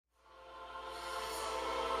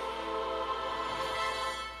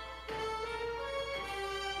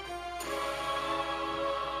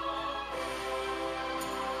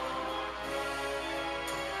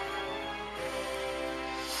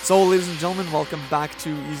So, ladies and gentlemen, welcome back to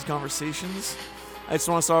Easy Conversations. I just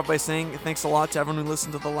want to start off by saying thanks a lot to everyone who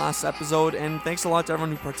listened to the last episode, and thanks a lot to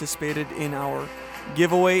everyone who participated in our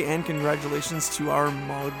giveaway, and congratulations to our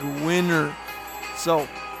mug winner. So,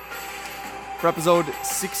 for episode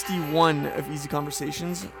 61 of Easy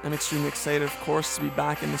Conversations, I'm extremely excited, of course, to be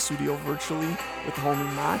back in the studio virtually with the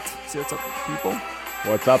homie Matt. Say what's up, people.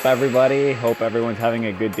 What's up, everybody? Hope everyone's having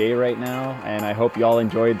a good day right now, and I hope y'all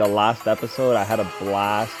enjoyed the last episode. I had a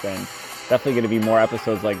blast, and definitely going to be more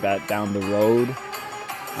episodes like that down the road.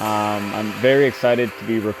 I'm very excited to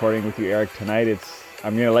be recording with you, Eric, tonight.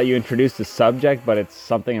 I'm going to let you introduce the subject, but it's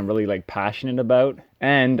something I'm really passionate about.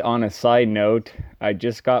 And on a side note, I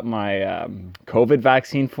just got my COVID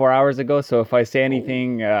vaccine 4 hours ago, so if I say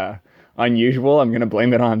anything unusual, I'm going to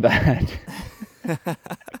blame it on that.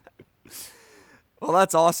 Well,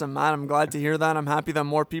 that's awesome, Matt. I'm glad to hear that. I'm happy that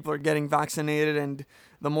more people are getting vaccinated, and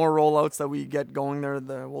the more rollouts that we get going there,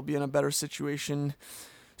 we'll be in a better situation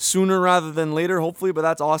sooner rather than later, hopefully. But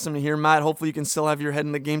that's awesome to hear, Matt. Hopefully you can still have your head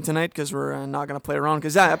in the game tonight, because we're not going to play around.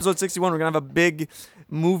 Because, episode 61, we're going to have a big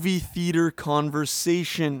movie theater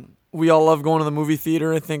conversation. We all love going to the movie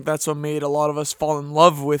theater. I think that's what made a lot of us fall in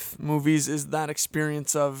love with movies, is that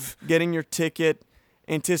experience of getting your ticket,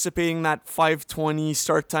 anticipating that 5:20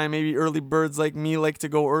 start time. Maybe early birds like me like to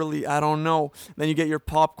go early. I don't know. Then you get your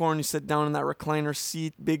popcorn, you sit down in that recliner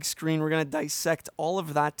seat, big screen. We're going to dissect all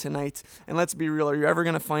of that tonight. And let's be real, are you ever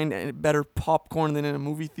going to find any better popcorn than in a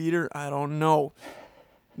movie theater? I don't know.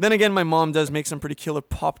 Then again, my mom does make some pretty killer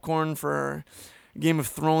popcorn for Game of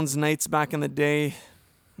Thrones nights back in the day.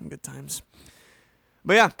 Good times.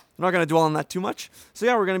 But yeah, I'm not going to dwell on that too much. So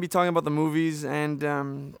yeah, we're going to be talking about the movies,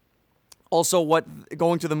 and also what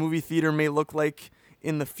going to the movie theater may look like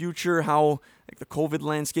in the future, how the COVID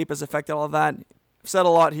landscape has affected all of that. I've said a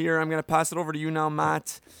lot here. I'm going to pass it over to you now,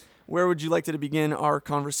 Matt. Where would you like to begin our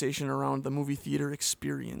conversation around the movie theater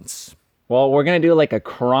experience? Well, we're going to do a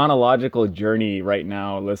chronological journey right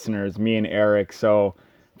now, listeners, me and Eric. So,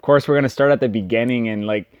 of course, we're going to start at the beginning, and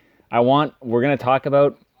we're going to talk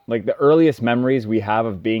about the earliest memories we have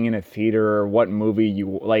of being in a theater, or what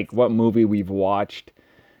movie we've watched.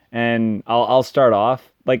 And I'll start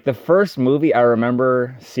off. The first movie I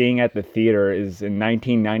remember seeing at the theater is in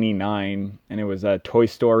 1999, and it was Toy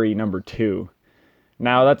Story number 2.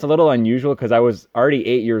 Now, that's a little unusual because I was already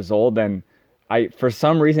 8 years old, and for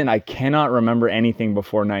some reason, I cannot remember anything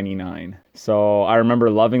before 99. So I remember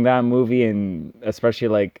loving that movie, and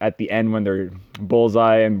especially at the end when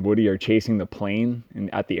Bullseye and Woody are chasing the plane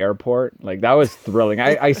at the airport. That was thrilling.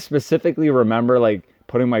 I specifically remember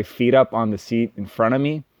putting my feet up on the seat in front of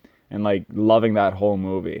me and loving that whole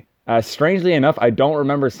movie. Strangely enough, I don't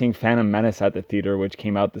remember seeing Phantom Menace at the theater, which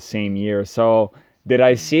came out the same year. So did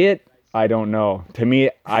I see it? I don't know. To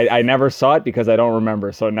me, I never saw it because I don't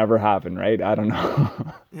remember, so it never happened, right? I don't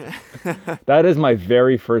know. That is my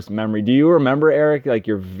very first memory. Do you remember, Eric,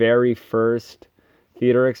 your very first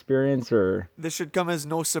theater experience? Or this should come as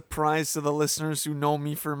no surprise to the listeners who know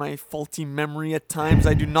me for my faulty memory at times.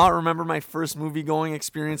 I do not remember my first movie going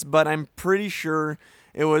experience, but I'm pretty sure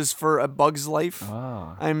it was for A Bug's Life.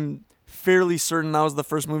 I'm fairly certain that was the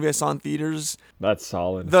first movie I saw in theaters. That's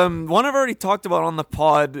solid. The one I've already talked about on the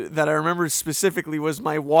pod that I remember specifically was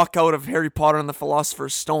my walkout of Harry Potter and the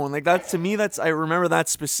Philosopher's Stone. That, to me, I remember that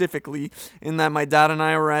specifically, in that my dad and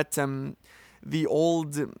I were at the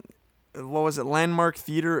old, Landmark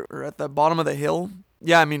Theater, or at the bottom of the hill.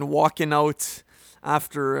 Yeah, I mean, walking out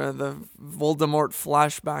after the Voldemort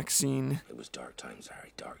flashback scene. It was dark times,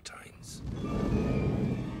 Harry, dark times.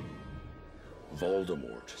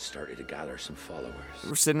 Voldemort started to gather some followers.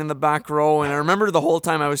 We're sitting in the back row, and I remember the whole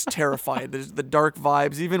time I was terrified. There's the dark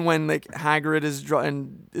vibes, even when Hagrid is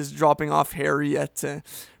dropping off Harry at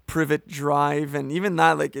Privet Drive, and even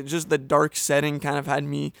that, just the dark setting kind of had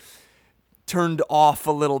me turned off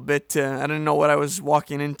a little bit. I didn't know what I was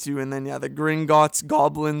walking into. And then the Gringotts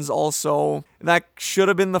goblins also. That should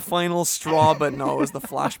have been the final straw, but no, it was the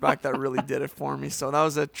flashback that really did it for me. So that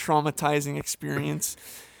was a traumatizing experience.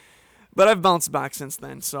 But I've bounced back since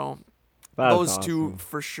then, so that's those awesome. Two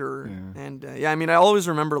for sure. Yeah. And I mean, I always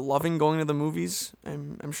remember loving going to the movies.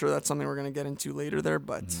 I'm sure that's something we're going to get into later there,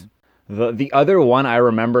 but... Mm-hmm. The other one I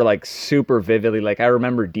remember super vividly, I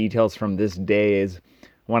remember details from this day, is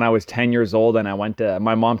when I was 10 years old and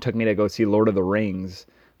my mom took me to go see Lord of the Rings,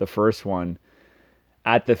 the first one,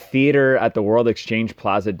 at the theater at the World Exchange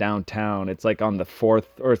Plaza downtown. It's on the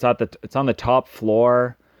fourth, or it's on the top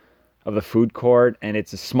floor of the food court, and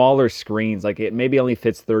it's a smaller screens. It maybe only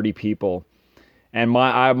fits 30 people. And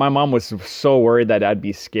my mom was so worried that I'd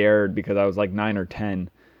be scared because I was 9 or 10.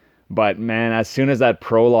 But man, as soon as that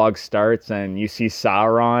prologue starts and you see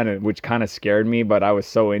Sauron, which kind of scared me, but I was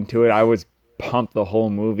so into it, I was pumped the whole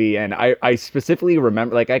movie. And I specifically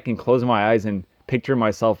remember, like, I can close my eyes and picture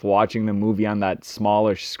myself watching the movie on that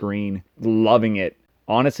smallish screen, loving it.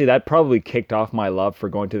 Honestly, that probably kicked off my love for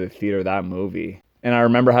going to the theater, that movie. And I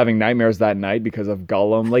remember having nightmares that night because of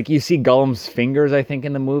Gollum. Like, you see Gollum's fingers, I think,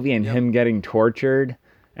 in the movie, and him getting tortured.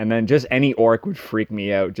 And then just any orc would freak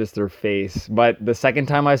me out, just their face. But the second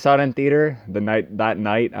time I saw it in theater, that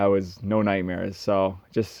night, I was no nightmares. So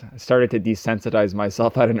just started to desensitize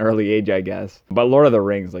myself at an early age, I guess. But Lord of the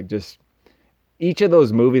Rings, like, just each of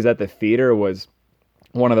those movies at the theater was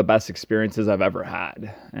one of the best experiences I've ever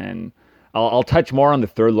had. And I'll touch more on the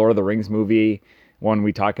third Lord of the Rings movie when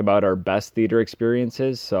we talk about our best theater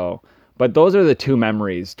experiences. So, but those are the two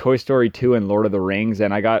memories, Toy Story 2 and Lord of the Rings.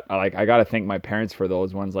 And I got to thank my parents for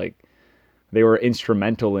those ones. Like, they were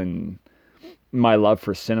instrumental in my love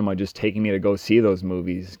for cinema, just taking me to go see those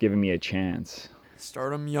movies, giving me a chance.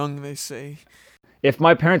 Start 'em young, they say. If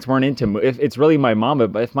my parents weren't into, if it's really my mom,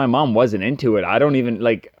 but if my mom wasn't into it, I don't even,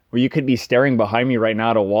 like, or you could be staring behind me right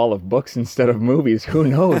now at a wall of books instead of movies. Who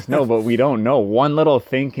knows? No, but we don't know. One little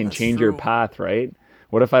thing can That's change true. your path, right?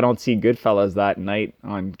 What if I don't see Goodfellas that night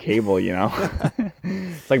on cable, you know?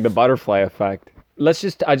 It's like the butterfly effect.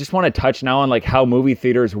 I just want to touch now on like how movie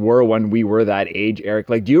theaters were when we were that age, Eric.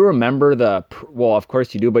 Like, do you remember well, of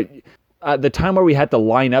course you do, but the time where we had to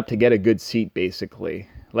line up to get a good seat, basically.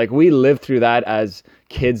 Like, we lived through that as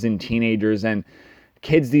kids and teenagers, and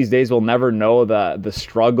kids these days will never know the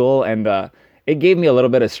struggle, and it gave me a little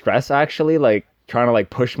bit of stress, actually, like trying to like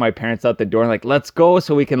push my parents out the door and like, let's go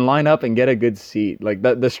so we can line up and get a good seat. Like,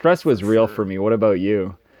 the stress was real for me. What about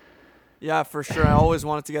you? Yeah, for sure. I always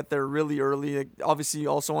wanted to get there really early. Like, obviously, you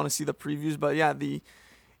also want to see the previews, but yeah, the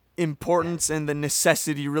importance and the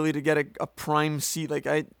necessity really to get a prime seat. Like,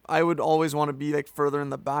 I would always want to be like further in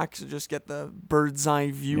the back to just get the bird's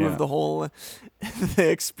eye view of the whole the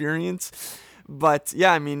experience. But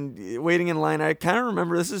yeah, I mean, waiting in line, I kind of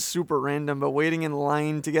remember, this is super random, but waiting in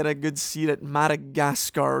line to get a good seat at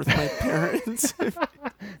Madagascar with my parents.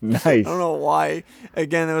 Nice. I don't know why.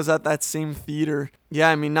 Again, it was at that same theater.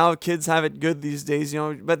 Yeah, I mean, now kids have it good these days, you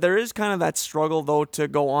know, but there is kind of that struggle, though, to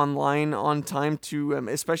go online on time to,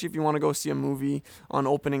 especially if you want to go see a movie on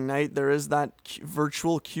opening night, there is that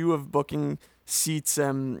virtual queue of booking seats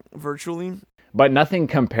virtually. But nothing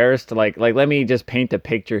compares to like let me just paint a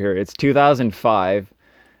picture here. It's 2005.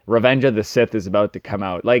 Revenge of the Sith is about to come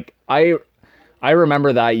out. Like, I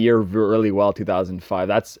remember that year really well, 2005.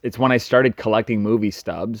 It's when I started collecting movie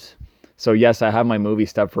stubs. So yes, I have my movie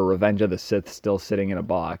stub for Revenge of the Sith still sitting in a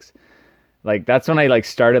box. Like, that's when I like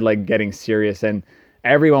started like getting serious, and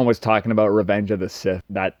everyone was talking about Revenge of the Sith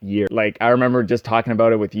that year. Like, I remember just talking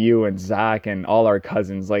about it with you and Zach and all our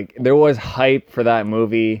cousins. Like, there was hype for that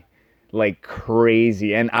movie like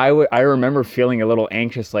crazy. And I remember feeling a little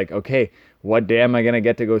anxious, like, okay, what day am I going to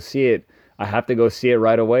get to go see it? I have to go see it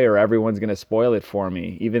right away or everyone's going to spoil it for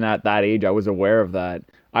me. Even at that age, I was aware of that.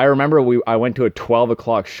 I remember I went to a 12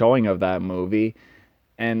 o'clock showing of that movie,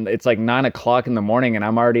 and it's like 9 o'clock in the morning, and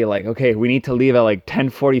I'm already like, okay, we need to leave at like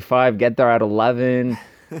 10:45, get there at 11.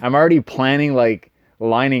 I'm already planning, like,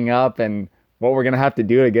 lining up and what we're going to have to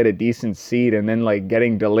do to get a decent seat, and then like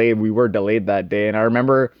getting delayed. We were delayed that day. And I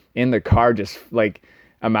remember in the car just like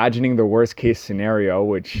imagining the worst case scenario,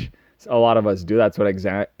 which a lot of us do. That's what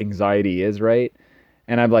anxiety is, right?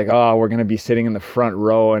 And I'm like, oh, we're going to be sitting in the front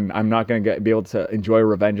row and I'm not going to be able to enjoy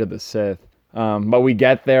Revenge of the Sith. But we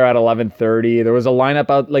get there at 11:30. There was a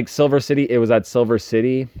lineup out like Silver City. It was at Silver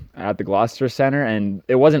City at the Gloucester Center, and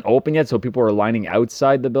it wasn't open yet, so people were lining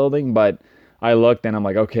outside the building. But I looked and I'm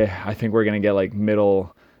like, okay, I think we're gonna get like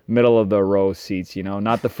middle of the row seats, you know,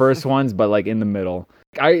 not the first ones, but like in the middle.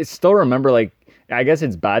 I still remember, like, I guess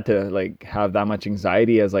it's bad to like have that much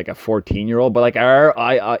anxiety as like a 14-year-old, but like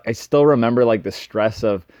I still remember like the stress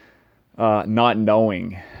of not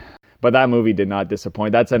knowing. But that movie did not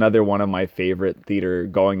disappoint. That's another one of my favorite theater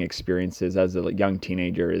going experiences as a young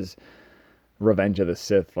teenager is Revenge of the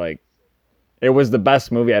Sith. Like, it was the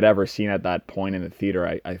best movie I'd ever seen at that point in the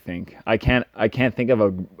theater, I think. I can't think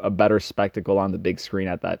of a better spectacle on the big screen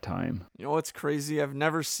at that time. You know what's crazy? I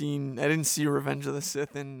didn't see Revenge of the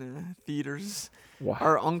Sith in theaters. Wow.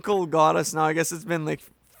 Our uncle got us, now I guess it's been like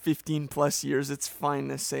 15 plus years, it's fine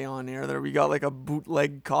to say on air there, we got like a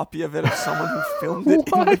bootleg copy of it of someone who filmed it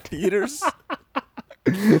in the theaters.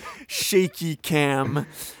 Shaky cam.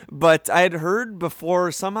 But I had heard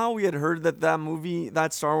before, somehow we had heard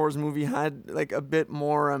that Star Wars movie had like a bit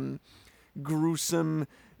more gruesome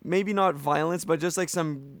maybe not violence, but just like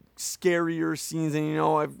some scarier scenes. And,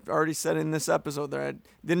 I've already said in this episode that it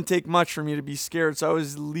didn't take much for me to be scared. So I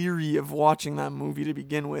was leery of watching that movie to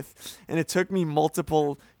begin with. And it took me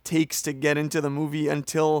multiple takes to get into the movie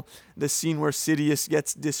until the scene where Sidious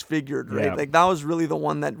gets disfigured, right? Yeah. Like that was really the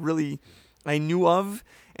one that really I knew of,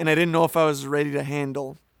 and I didn't know if I was ready to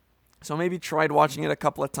handle. So maybe tried watching it a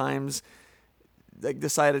couple of times, like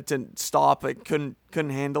decided to stop, like couldn't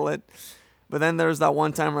handle it. But then there was that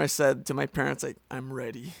one time where I said to my parents, like, I'm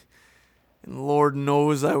ready. And Lord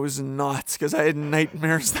knows I was not, because I had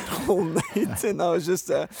nightmares that whole night. And that was just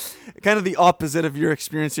kind of the opposite of your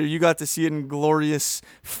experience here. You got to see it in glorious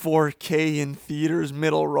 4K in theaters,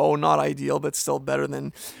 middle row. Not ideal, but still better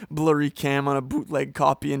than blurry cam on a bootleg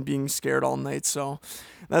copy and being scared all night. So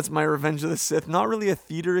that's my Revenge of the Sith. Not really a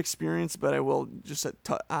theater experience, but I will just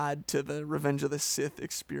add to the Revenge of the Sith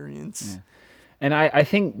experience. Yeah. And I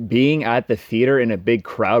think being at the theater in a big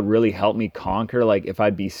crowd really helped me conquer, like, if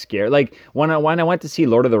I'd be scared. Like, when I went to see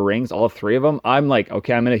Lord of the Rings, all three of them, I'm like,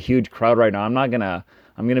 okay, I'm in a huge crowd right now. I'm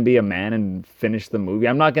gonna be a man and finish the movie.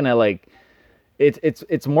 I'm not gonna, like,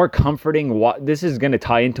 it's more comforting. This is gonna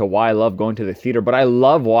tie into why I love going to the theater, but I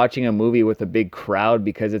love watching a movie with a big crowd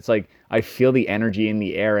because it's like, I feel the energy in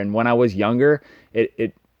the air. And when I was younger,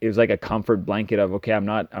 it was like a comfort blanket of, okay,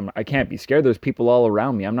 I can't be scared. There's people all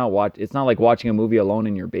around me. It's not like watching a movie alone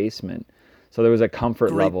in your basement. So there was a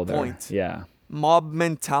comfort level there. Point. Yeah. Mob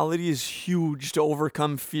mentality is huge to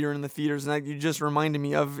overcome fear in the theaters. And you just reminded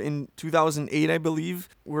me of in 2008, I believe,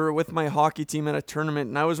 we were with my hockey team at a tournament,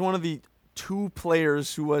 and I was one of the 2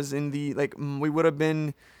 players who was in the, like, we would have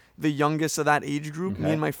been the youngest of that age group, Okay.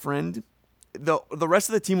 me and my friend. The rest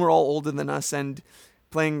of the team were all older than us and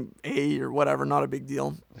playing A or whatever, not a big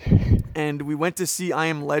deal. And we went to see I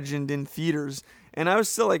Am Legend in theaters. And I was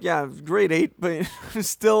still like, yeah, grade 8, but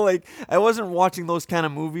still like, I wasn't watching those kind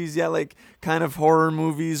of movies yet, like kind of horror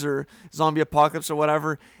movies or zombie apocalypse or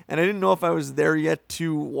whatever. And I didn't know if I was there yet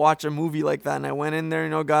to watch a movie like that. And I went in there,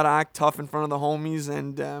 got to act tough in front of the homies.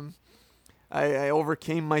 And I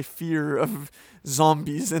overcame my fear of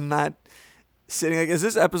zombies in that sitting. Like, is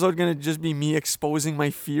this episode gonna just be me exposing my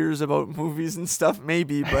fears about movies and stuff?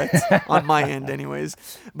 Maybe, but on my end anyways.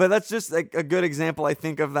 But that's just like a good example, I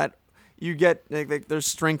think, of that. You get like there's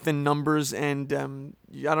strength in numbers, and I don't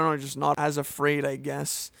know, just not as afraid, I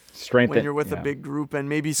guess, when you're with a big group. And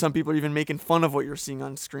maybe some people are even making fun of what you're seeing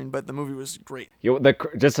on screen, but the movie was great.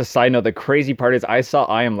 Just a side note, the crazy part is I saw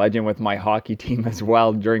I Am Legend with my hockey team as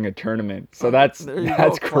well during a tournament. So that's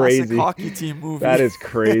crazy. Classic hockey team movie. That is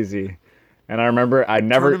crazy. And I remember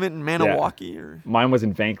tournament in Maniwaki, or mine was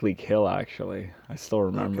in Vankleek Hill, actually. I still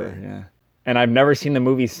remember. Okay. Yeah. And I've never seen the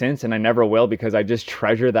movie since, and I never will, because I just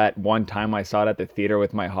treasure that one time I saw it at the theater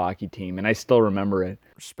with my hockey team, and I still remember it.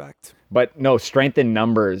 Respect. But no, strength in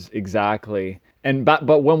numbers, exactly. And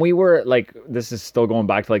but when we were like, this is still going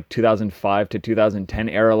back to like 2005 to 2010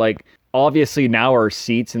 era, like, obviously now our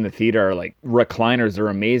seats in the theater are like recliners, are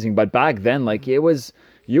amazing, but back then, like,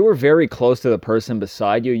 you were very close to the person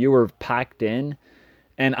beside you. You were packed in.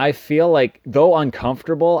 And I feel like, though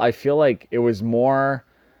uncomfortable, I feel like there was more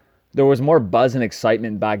buzz and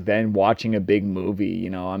excitement back then watching a big movie.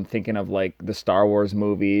 I'm thinking of like the Star Wars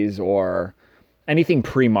movies or anything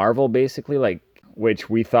pre-Marvel, basically, like, which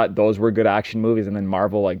we thought those were good action movies. And then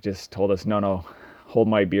Marvel like just told us, no, hold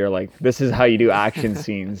my beer. Like, this is how you do action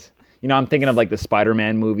scenes. I'm thinking of like the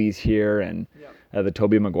Spider-Man movies here and the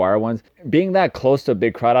Tobey Maguire ones. Being that close to a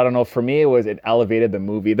big crowd, I don't know, for me, it elevated the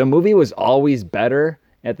movie. The movie was always better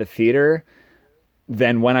at the theater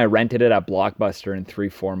than when I rented it at Blockbuster in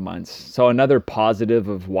 3-4 months. So another positive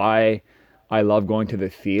of why I love going to the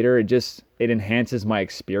theater. It enhances my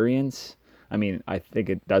experience. I mean, I think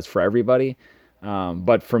it does for everybody.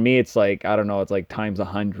 But for me, it's like, I don't know, it's like times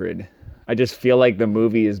 100. I just feel like the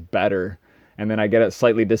movie is better. And then I get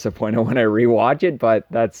slightly disappointed when I rewatch it, but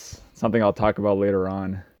that's something I'll talk about later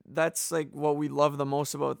on. That's like what we love the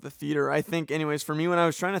most about the theater. I think, anyways, for me, when I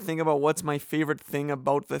was trying to think about what's my favorite thing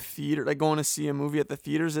about the theater, like going to see a movie at the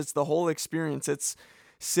theaters, it's the whole experience. It's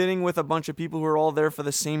sitting with a bunch of people who are all there for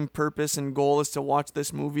the same purpose and goal, is to watch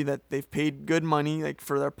this movie that they've paid good money, like,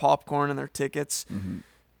 for their popcorn and their tickets. Mm-hmm.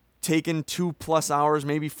 Taken 2+ hours,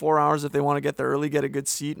 maybe 4 hours if they want to get there early, get a good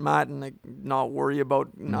seat, Matt, and like not worry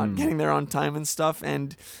about not getting there on time and stuff.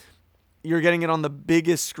 And you're getting it on the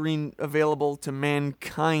biggest screen available to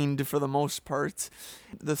mankind for the most part.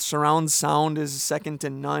 The surround sound is second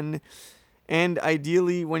to none. And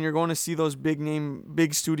ideally, when you're going to see those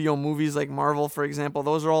big studio movies like Marvel, for example,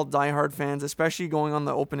 those are all diehard fans, especially going on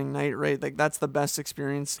the opening night, right? Like, that's the best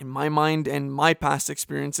experience in my mind, and my past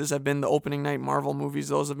experiences have been the opening night Marvel movies.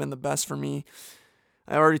 Those have been the best for me.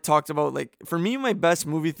 I already talked about, like, for me, my best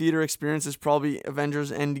movie theater experience is probably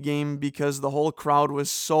Avengers Endgame, because the whole crowd was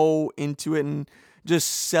so into it and just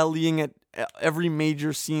selling at every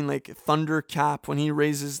major scene, like Thunder Cap when he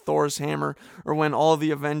raises Thor's hammer, or when all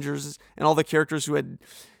the Avengers and all the characters who had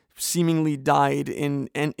seemingly died in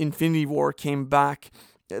Infinity War came back.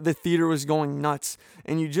 The theater was going nuts,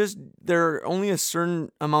 and there are only a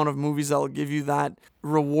certain amount of movies that'll give you that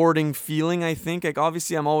rewarding feeling, I think. Like,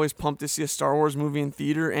 obviously, I'm always pumped to see a Star Wars movie in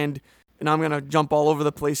theater, and I'm gonna jump all over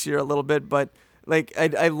the place here a little bit, but like,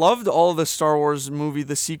 I loved all the Star Wars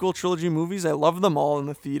the sequel trilogy movies. I loved them all in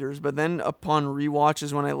the theaters, but then upon rewatch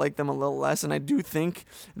is when I liked them a little less, and I do think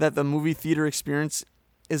that the movie theater experience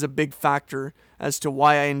is a big factor as to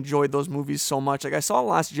why I enjoyed those movies so much. Like, I saw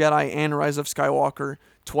Last Jedi and Rise of Skywalker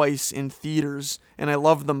twice in theaters, and I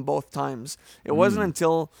loved them both times. It wasn't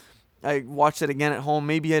until I watched it again at home,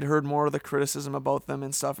 maybe I'd heard more of the criticism about them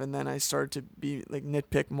and stuff, and then I started to be like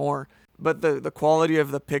nitpick more. But the quality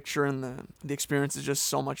of the picture and the experience is just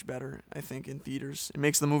so much better, I think, in theaters. It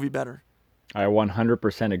makes the movie better. I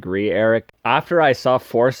 100% agree, Eric. After I saw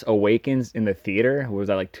Force Awakens in the theater, was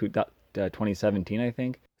that like 2017, I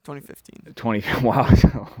think? 2015.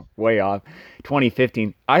 Wow, way off.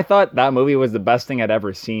 2015. I thought that movie was the best thing I'd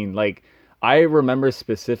ever seen. Like, I remember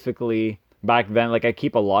specifically back then, like, I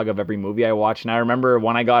keep a log of every movie I watch, and I remember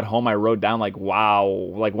when I got home, I wrote down, like, wow,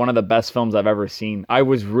 like, one of the best films I've ever seen. I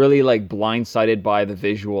was really, like, blindsided by the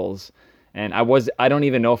visuals, and I don't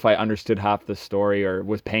even know if I understood half the story or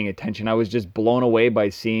was paying attention. I was just blown away by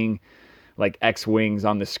seeing, like, X-Wings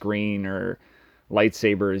on the screen or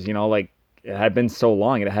lightsabers, you know, like, it had been so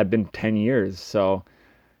long. It had been 10 years, so...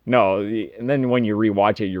 No, and then when you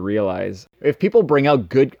rewatch it, you realize if people bring out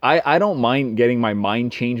good, I don't mind getting my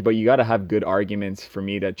mind changed, but you got to have good arguments for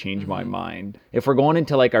me to change my mind. If we're going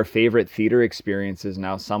into like our favorite theater experiences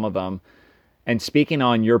now, some of them, and speaking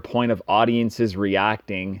on your point of audiences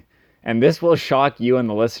reacting, and this will shock you and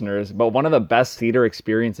the listeners, but one of the best theater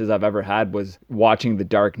experiences I've ever had was watching The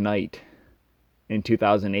Dark Knight in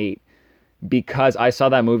 2008, because I saw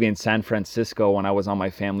that movie in San Francisco when I was on my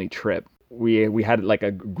family trip. We had like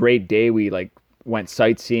a great day. We like went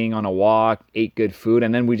sightseeing on a walk, ate good food,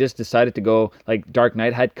 and then we just decided to go. Like, Dark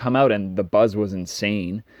Knight had come out and the buzz was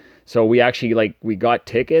insane. So we actually we got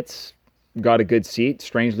tickets, got a good seat,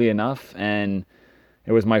 strangely enough, and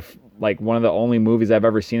it was one of the only movies I've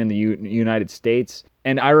ever seen in the United States.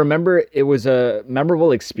 And I remember it was a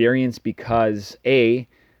memorable experience because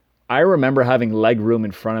I remember having leg room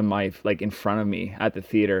in front of me at the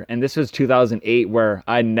theater. And this was 2008, where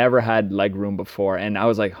I never had leg room before. And I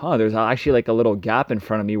was like, there's actually like a little gap in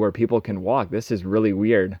front of me where people can walk. This is really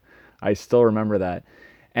weird. I still remember that.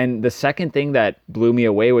 And the second thing that blew me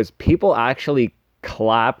away was people actually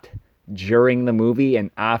clapped during the movie and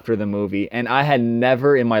after the movie. And I had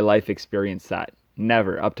never in my life experienced that.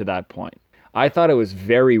 Never up to that point. I thought it was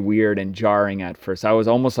very weird and jarring at first. I was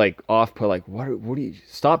almost like off-put, like, what are you,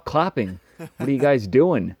 stop clapping. What are you guys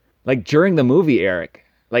doing? Like, during the movie, Eric,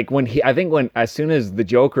 like as soon as the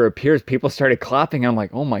Joker appears, people started clapping. I'm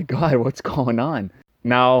like, oh my God, what's going on?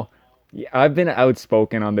 Now, I've been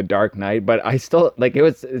outspoken on The Dark Knight, but I still, like,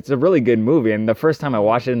 it's a really good movie. And the first time I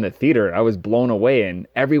watched it in the theater, I was blown away, and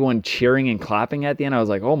everyone cheering and clapping at the end. I was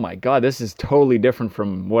like, oh my God, this is totally different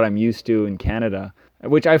from what I'm used to in Canada.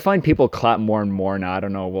 Which I find people clap more and more now. I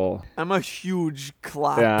don't know. Well, I'm a huge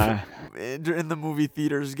clap in the movie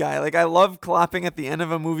theaters guy. Like, I love clapping at the end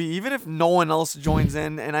of a movie, even if no one else joins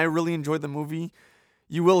in and I really enjoy the movie.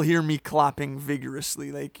 You will hear me clapping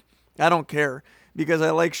vigorously. Like, I don't care, because I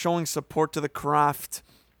like showing support to the craft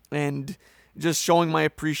and just showing my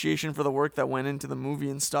appreciation for the work that went into the movie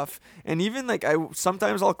and stuff. And even like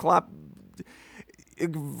sometimes I'll clap,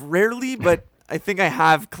 rarely, but I think I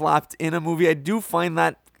have clapped in a movie. I do find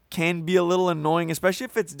that can be a little annoying, especially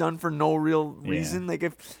if it's done for no real reason. Like,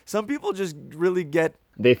 if some people just really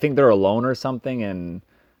they think they're alone or something, and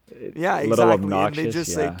it's a little obnoxious. And they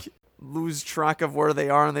just like lose track of where they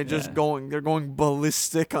are, and they're going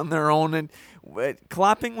ballistic on their own. And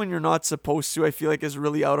clapping when you're not supposed to, I feel like, is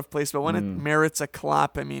really out of place. But when it merits a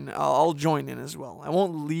clap, I mean, I'll join in as well. I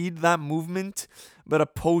won't lead that movement, but a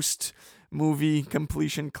post-movie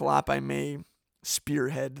completion clap, I may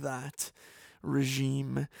spearhead that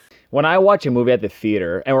regime. When I watch a movie at the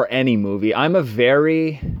theater, or any movie, I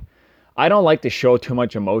don't like to show too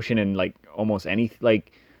much emotion in like almost any,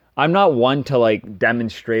 like, I'm not one to like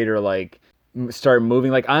demonstrate or like start moving.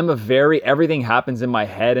 Like, everything happens in my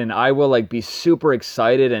head, and I will like be super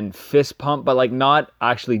excited and fist pump, but like not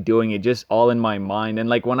actually doing it, just all in my mind. And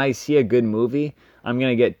like when I see a good movie, I'm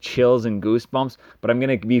gonna get chills and goosebumps, but I'm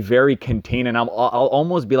gonna be very contained, and I'll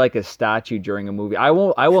almost be like a statue during a movie. I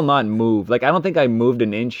will not move. Like, I don't think I moved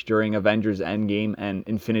an inch during Avengers Endgame and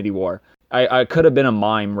Infinity War. I could have been a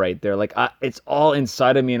mime right there. Like, it's all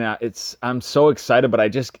inside of me, and I'm so excited, but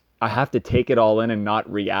I have to take it all in and not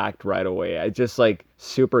react right away. I just like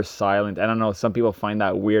super silent. I don't know. Some people find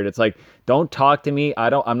that weird. It's like, don't talk to me.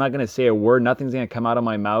 I'm not going to say a word. Nothing's going to come out of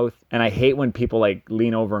my mouth. And I hate when people like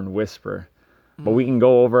lean over and whisper, but we can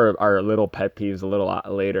go over our little pet peeves a little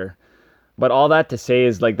later. But all that to say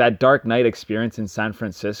is, like, that Dark Knight experience in San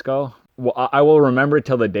Francisco, well, I will remember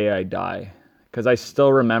till the day I die. Cause I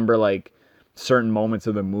still remember like certain moments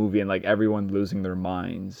of the movie and like everyone losing their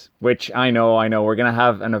minds, which I know we're going to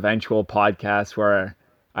have an eventual podcast where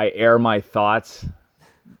I air my thoughts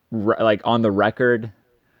like on the record,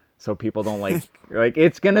 so people don't like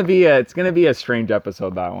it's going to be a strange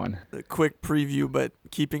episode, that one. A quick preview, but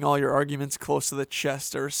keeping all your arguments close to the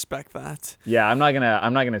chest. I respect that. Yeah, I'm not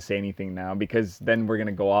going to say anything now, because then we're going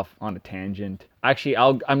to go off on a tangent. Actually,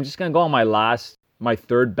 I'm just going to go on my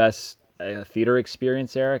third best theater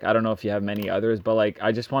experience, Eric. I don't know if you have many others, but like,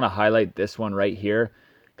 I just want to highlight this one right here,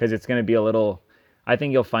 because it's going to be I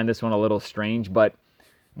think you'll find this one a little strange. But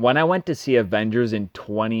when I went to see Avengers in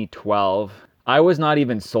 2012, I was not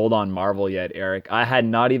even sold on Marvel yet, Eric. I had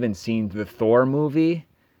not even seen the Thor movie,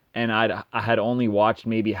 and I had only watched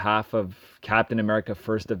maybe half of Captain America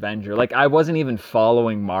First Avenger. Like, I wasn't even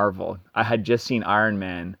following Marvel. I had just seen Iron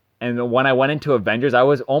Man. And when I went into Avengers, I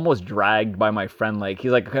was almost dragged by my friend. Like,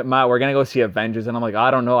 he's like, Matt, we're going to go see Avengers. And I'm like,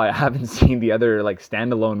 I don't know. I haven't seen the other like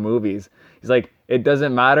standalone movies. He's like, it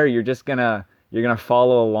doesn't matter. You're going to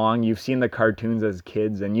follow along. You've seen the cartoons as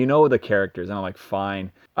kids and you know the characters. And I'm like,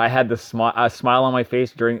 fine. I had a smile on my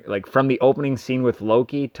face during, like, from the opening scene with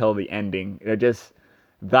Loki till the ending.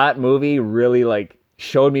 That movie really like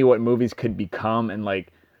showed me what movies could become. And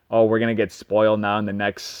like, oh, we're going to get spoiled now in the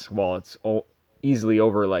next, well, it's easily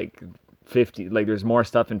over like 50, like there's more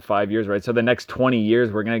stuff in 5 years, right? So the next 20 years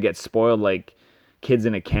we're gonna get spoiled like kids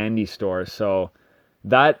in a candy store. So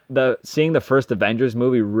seeing the first Avengers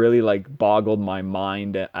movie really like boggled my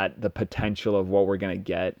mind at the potential of what we're gonna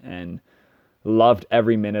get, and loved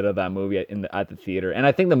every minute of that movie at the theater. And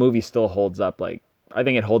I think the movie still holds up. Like, I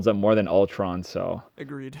think it holds up more than Ultron. So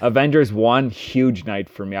agreed. Avengers 1, huge night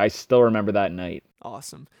for me. I still remember that night.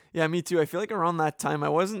 Awesome. Yeah, me too. I feel like around that time I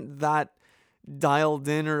wasn't that dialed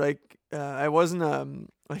in, or like I wasn't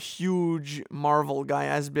a huge Marvel guy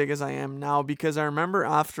as big as I am now, because I remember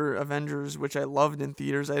after Avengers, which I loved in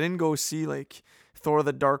theaters, I didn't go see like Thor: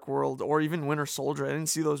 The Dark World or even Winter Soldier. I didn't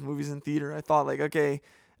see those movies in theater. I thought like, okay,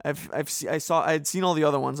 I had seen all the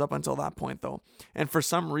other ones up until that point though, and for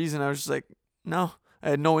some reason I was just like, no,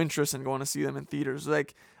 I had no interest in going to see them in theaters.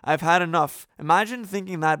 Like, I've had enough. Imagine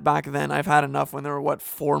thinking that back then. I've had enough when there were,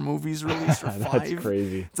 4 movies released or 5? That's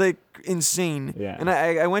crazy. It's like insane. Yeah. And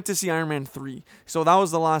I went to see Iron Man 3. So that was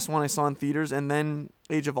the last one I saw in theaters. And then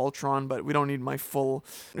Age of Ultron, but we don't need my full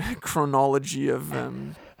chronology of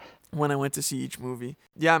when I went to see each movie.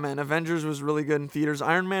 Yeah, man, Avengers was really good in theaters.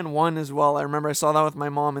 Iron Man 1 as well. I remember I saw that with my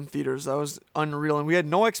mom in theaters. That was unreal. And we had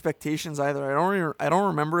no expectations either. I don't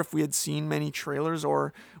remember if we had seen many trailers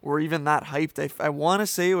or were even that hyped. I want to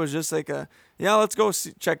say it was just like let's go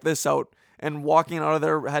check this out. And walking out of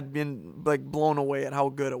there had been like blown away at how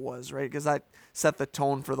good it was, right? Because that set the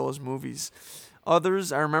tone for those movies.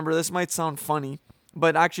 Others, I remember, this might sound funny,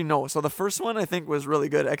 but actually, no. So the first one I think was really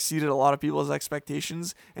good, exceeded a lot of people's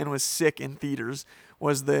expectations, and was sick in theaters,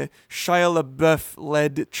 was the Shia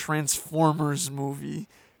LaBeouf-led Transformers movie.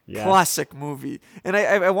 Yes. Classic movie. And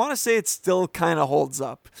I want to say it still kind of holds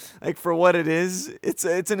up. Like, for what it is, it's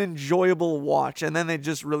an enjoyable watch. And then they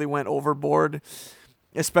just really went overboard,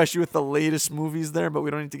 especially with the latest movies there, but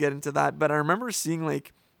we don't need to get into that. But I remember seeing,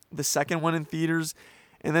 like, the second one in theaters,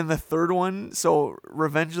 and then the third one, so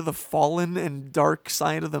Revenge of the Fallen and Dark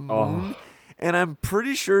Side of the Moon. Oh. And I'm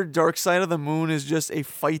pretty sure Dark Side of the Moon is just a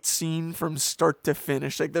fight scene from start to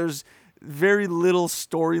finish. Like, there's very little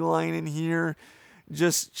storyline in here,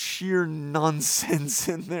 just sheer nonsense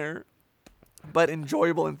in there, but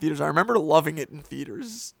enjoyable in theaters. I remember loving it in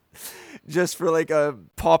theaters, just for like a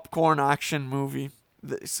popcorn action movie.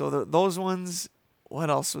 So those ones. What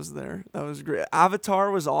else was there? That was great.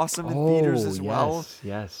 Avatar was awesome in theaters as well.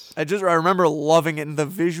 Yes. I remember loving it, and the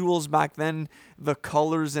visuals back then, the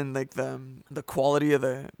colors and like the quality of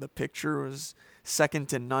the picture was second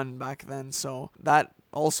to none back then. So that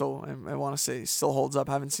also, I want to say, still holds up.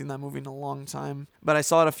 Haven't seen that movie in a long time, but I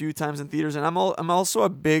saw it a few times in theaters, and I'm also a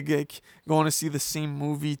big, like, going to see the same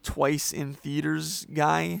movie twice in theaters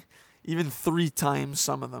guy. even 3 times,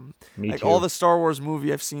 some of them. Me Like too. all the Star Wars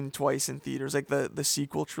movie I've seen twice in theaters, like the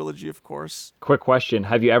sequel trilogy, of course. Quick question: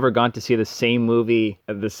 have you ever gone to see the same movie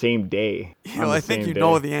the same day? You On know, the I think same you day?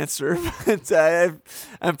 know the answer, but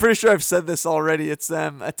I'm pretty sure I've said this already. It's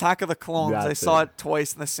Attack of the Clones. I That's saw it. it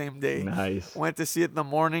twice in the same day. Nice. Went to see it in the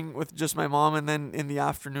morning with just my mom, and then in the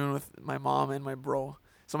afternoon with my mom and my bro.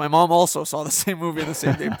 So my mom also saw the same movie in the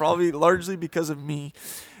same day, probably largely because of me.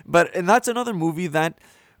 And that's another movie that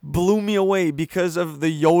blew me away because of the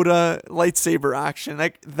Yoda lightsaber action.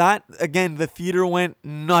 Like that again, the theater went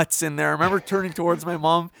nuts in there. I remember turning towards my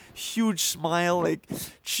mom, huge smile, like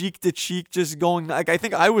cheek to cheek, just going. Like I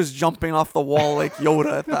think I was jumping off the wall like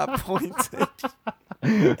Yoda at that point.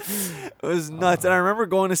 It was nuts. And I remember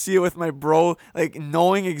going to see it with my bro, like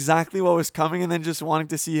knowing exactly what was coming, and then just wanting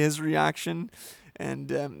to see his reaction. And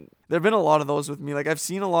there have been a lot of those with me. Like I've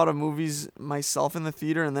seen a lot of movies myself in the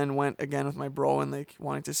theater, and then went again with my bro and like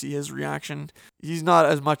wanting to see his reaction. He's not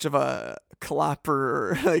as much of a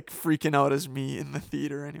clapper or like freaking out as me in the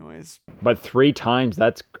theater, anyways. But 3 times,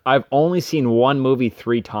 I've only seen one movie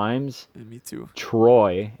 3 times. And me too.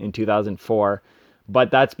 Troy in 2004, but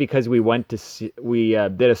that's because we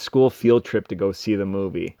did a school field trip to go see the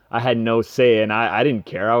movie. I had no say, and I didn't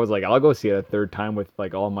care. I was like, I'll go see it a 3rd time with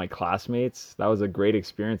like all my classmates. That was a great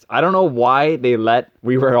experience. I don't know why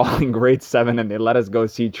we were all in grade 7 and they let us go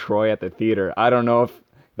see Troy at the theater. I don't know if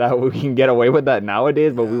that we can get away with that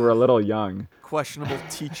nowadays, but we were a little young. Questionable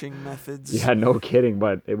teaching methods. Yeah, no kidding,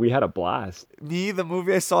 but we had a blast. Me, the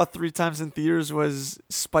movie I saw 3 times in theaters was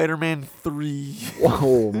Spider-Man 3.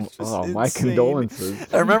 Whoa, Just my insane. condolences.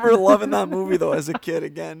 I remember loving that movie though as a kid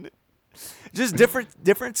again. Just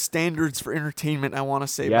different standards for entertainment, I want to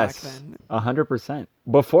say, back Yes, then. 100%.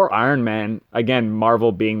 Before Iron Man, again,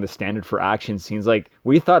 Marvel being the standard for action scenes, like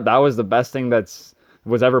we thought that was the best thing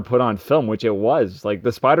was ever put on film, which it was. Like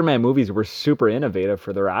the Spider-Man movies were super innovative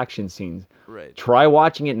for their action scenes. Right. Try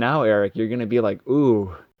watching it now, Eric. You're gonna be like,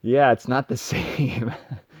 ooh, yeah, it's not the same.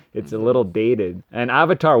 It's a little dated. And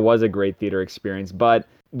Avatar was a great theater experience, but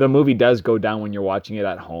the movie does go down when you're watching it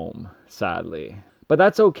at home, sadly. But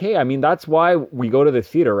that's okay. I mean, that's why we go to the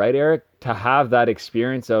theater, right, Eric? To have that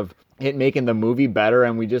experience of it making the movie better,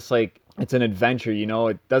 and we just like, it's an adventure, you know?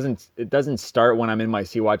 It doesn't start when I'm in my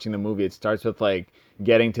seat watching the movie. It starts with like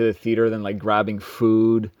getting to the theater, then like grabbing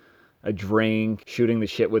food, a drink, shooting the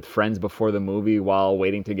shit with friends before the movie while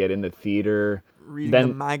waiting to get in the theater. Reading Then-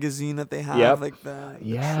 the magazine that they have, Yep. like the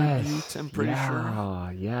Yes. tribute, I'm pretty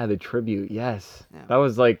sure. Yeah, the tribute. Yes. Yeah. That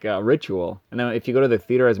was like a ritual. And then if you go to the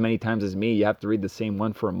theater as many times as me, you have to read the same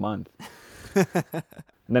one for a month.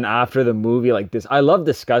 And then after the movie, like this, I love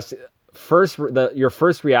discussing your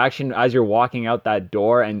first reaction as you're walking out that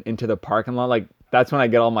door and into the parking lot. Like that's when I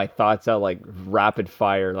get all my thoughts out, like rapid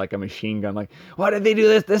fire, like a machine gun. Like, why did they do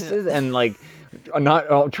this? This is, and like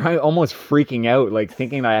trying, almost freaking out, like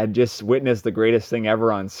thinking I had just witnessed the greatest thing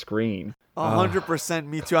ever on screen. 100%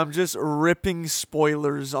 me too. I'm just ripping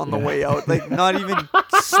spoilers on the way out. Like not even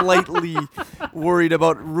slightly worried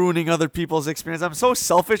about ruining other people's experience. I'm so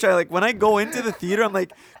selfish. I like when I go into the theater, I'm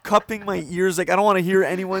like cupping my ears. Like I don't want to hear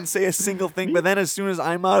anyone say a single thing. But then as soon as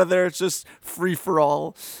I'm out of there, it's just free for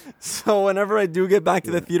all. So whenever I do get back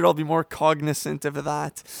to the theater, I'll be more cognizant of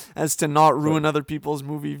that as to not ruin other people's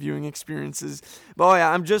movie viewing experiences. But oh yeah,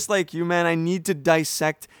 I'm just like you, man. I need to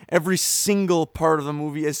dissect every single part of the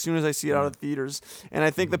movie as soon as I see it out of theaters. And I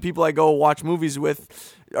think the people I go watch movies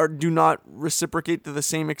with do not reciprocate to the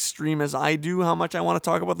same extreme as I do how much I want to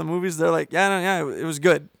talk about the movies. They're like, yeah, it was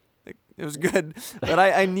good. Like, it was good. But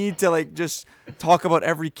I need to like just talk about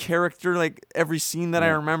every character, like every scene that I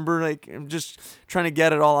remember. Like I'm just trying to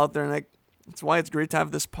get it all out there. And like that's why it's great to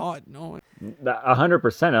have this pod. No,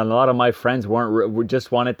 100%. And a lot of my friends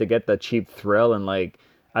just wanted to get the cheap thrill, and like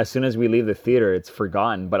as soon as we leave the theater, it's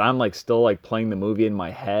forgotten. But I'm like still like playing the movie in my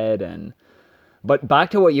head. But back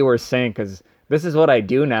to what you were saying, because this is what I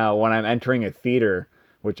do now when I'm entering a theater,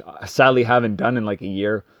 which I sadly haven't done in like a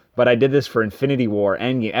year. But I did this for Infinity War,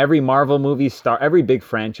 Endgame, every Marvel movie, every big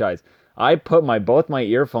franchise. I put both my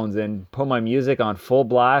earphones in, put my music on full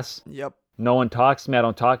blast. Yep. No one talks to me. I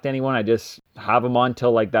don't talk to anyone. I just have them on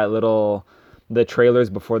till like the trailers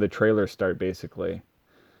before the trailers start, basically.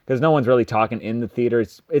 Because no one's really talking in the theater.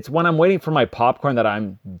 It's when I'm waiting for my popcorn that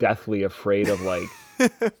I'm deathly afraid of like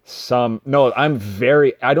I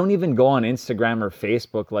don't even go on Instagram or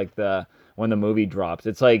Facebook like when the movie drops.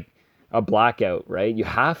 It's like a blackout, right? You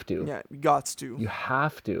have to. Yeah, gots to. You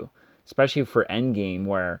have to. Especially for Endgame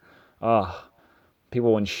where,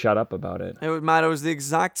 people wouldn't shut up about it. Matt, it was the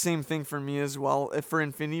exact same thing for me as well. For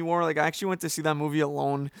Infinity War, like I actually went to see that movie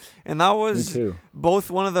alone, and that Me was too. both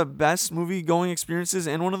one of the best movie going experiences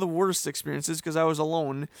and one of the worst experiences because I was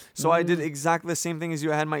alone. So I did exactly the same thing as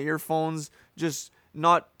you. I had my earphones, just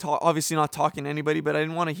obviously not talking to anybody, but I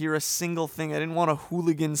didn't want to hear a single thing. I didn't want a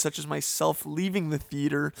hooligan such as myself leaving the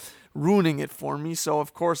theater, ruining it for me. So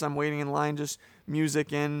of course I'm waiting in line, just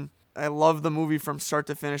music in. I love the movie from start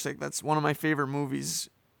to finish. Like that's one of my favorite movies,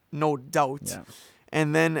 no doubt. Yeah.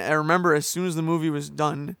 And then I remember as soon as the movie was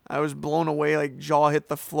done, I was blown away, like jaw hit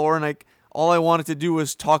the floor, and like all I wanted to do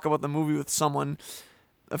was talk about the movie with someone.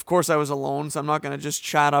 Of course I was alone, so I'm not gonna just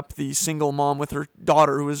chat up the single mom with her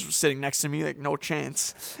daughter who was sitting next to me, like no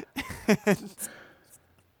chance.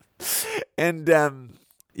 and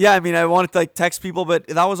yeah, I mean, I wanted to like text people, but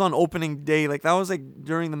that was on opening day. Like that was like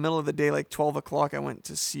during the middle of the day, like 12 o'clock. I went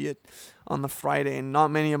to see it on the Friday, and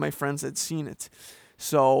not many of my friends had seen it.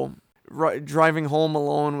 So driving home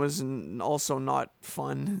alone was also not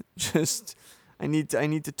fun. Just I need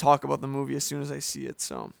to talk about the movie as soon as I see it.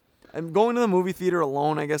 So I'm going to the movie theater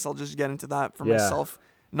alone. I guess I'll just get into that for myself,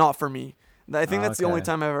 not for me. I think that's the only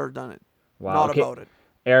time I've ever done it. Wow. Not Okay. about it.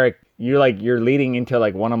 Eric, you're leading into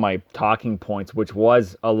like one of my talking points, which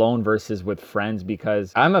was alone versus with friends,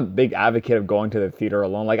 because I'm a big advocate of going to the theater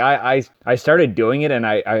alone. Like I started doing it and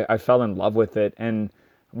I fell in love with it, and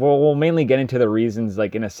we'll mainly get into the reasons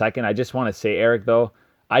like in a second. I just want to say, Eric, though,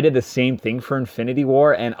 I did the same thing for Infinity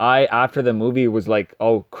War, and I after the movie was like,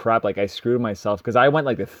 oh crap, like I screwed myself, because I went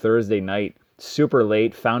like a Thursday night, super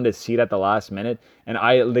late, found a seat at the last minute, and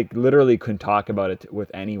I like literally couldn't talk about it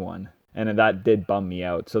with anyone. And that did bum me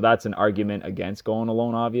out. So that's an argument against going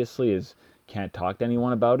alone, obviously, is can't talk to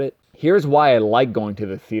anyone about it. Here's why I like going to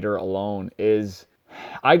the theater alone is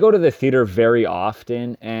I go to the theater very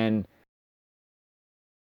often, and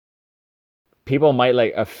people might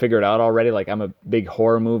like have figured out already, like I'm a big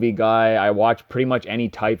horror movie guy. I watch pretty much any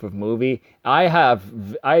type of movie. I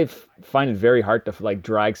find it very hard to like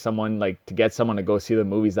drag someone, like to get someone to go see the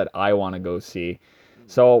movies that I want to go see.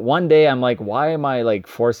 So one day I'm like, why am I like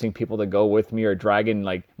forcing people to go with me or dragging,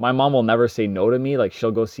 like my mom will never say no to me. Like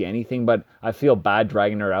she'll go see anything, but I feel bad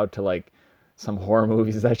dragging her out to like some horror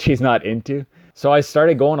movies that she's not into. So I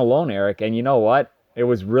started going alone, Eric. And you know what? It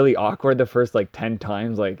was really awkward the first like 10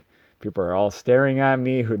 times. Like people are all staring at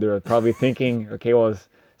me, who they're probably thinking, okay, well, is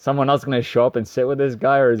someone else going to show up and sit with this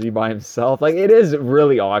guy, or is he by himself? Like it is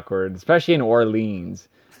really awkward, especially in Orleans.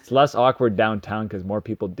 It's less awkward downtown because more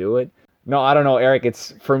people do it. No, I don't know, Eric.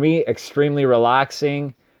 It's, for me, extremely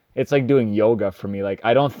relaxing. It's like doing yoga for me. Like,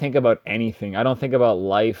 I don't think about anything. I don't think about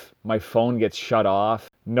life. My phone gets shut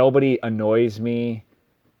off. Nobody annoys me.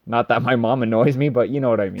 Not that my mom annoys me, but you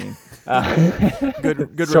know what I mean.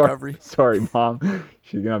 Good recovery. Sorry, Mom.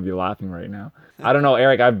 She's going to be laughing right now. I don't know,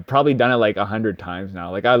 Eric. I've probably done it like 100 times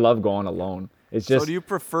now. Like, I love going alone. It's just... So do you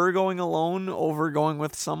prefer going alone over going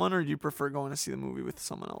with someone, or do you prefer going to see the movie with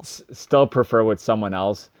someone else? Still prefer with someone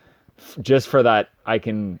else. Just for that, I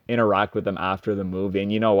can interact with them after the movie.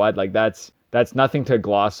 And you know what? Like that's nothing to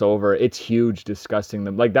gloss over. It's huge discussing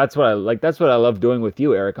them. Like that's what I love doing with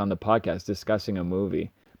you, Eric, on the podcast, discussing a movie.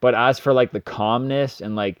 But as for like the calmness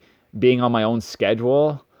and like being on my own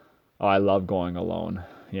schedule, oh, I love going alone.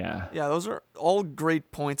 Yeah. Yeah, those are all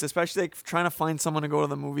great points, especially like trying to find someone to go to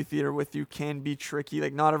the movie theater with you can be tricky.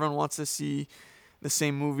 Like not everyone wants to see the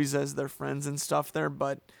same movies as their friends and stuff there,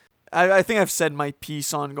 but I think I've said my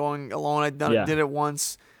piece on going alone. Did it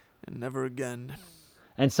once and never again.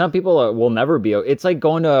 And some people will never be. It's like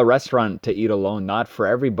going to a restaurant to eat alone, not for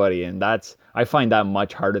everybody. And I find that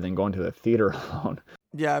much harder than going to the theater alone.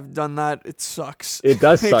 Yeah, I've done that. It sucks. It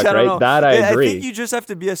does suck, right? Know. That I agree. I think you just have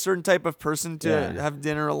to be a certain type of person to have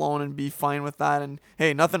dinner alone and be fine with that. And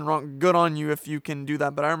hey, nothing wrong. Good on you if you can do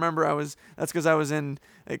that. But I remember that's because I was in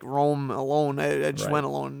like Rome alone. I just went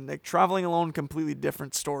alone. Like traveling alone, completely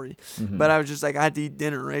different story. Mm-hmm. But I was just like, I had to eat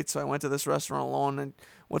dinner, right? So I went to this restaurant alone, and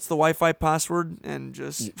what's the Wi-Fi password? And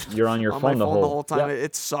just you're on your phone, the phone whole time. Yeah.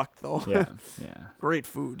 It sucked though. Yeah. Great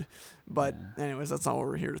food. But anyways, that's not what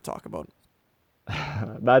we're here to talk about.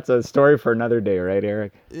 That's a story for another day, right,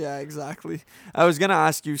 Eric? Yeah, exactly. I was gonna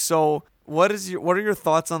ask you, so what are your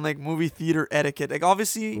thoughts on like movie theater etiquette? Like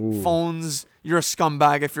obviously phones, you're a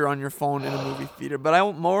scumbag if you're on your phone in a movie theater. But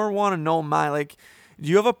I more want to know, Matt, like, do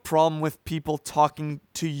you have a problem with people talking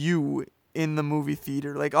to you in the movie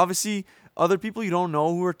theater? Like obviously other people you don't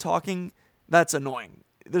know who are talking, that's annoying.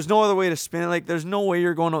 There's no other way to spin it. Like, there's no way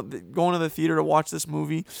you're going to the theater to watch this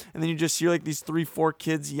movie, and then you just hear like these 3-4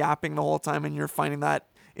 kids yapping the whole time, and you're finding that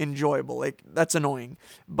enjoyable. Like, that's annoying.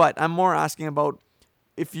 But I'm more asking about,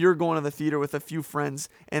 if you're going to the theater with a few friends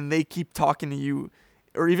and they keep talking to you,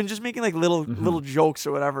 or even just making like little jokes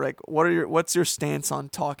or whatever, like what's your stance on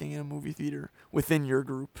talking in a movie theater within your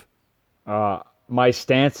group? My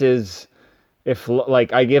stance is, if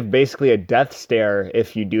like I give basically a death stare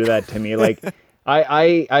if you do that to me. Like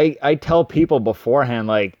I tell people beforehand,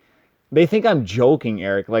 like they think I'm joking,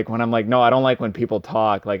 Eric. Like when I'm like, no, I don't like when people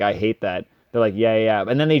talk. Like I hate that. They're like, yeah.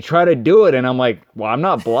 And then they try to do it, and I'm like, well, I'm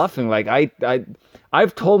not bluffing. Like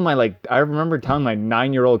I've told I remember telling my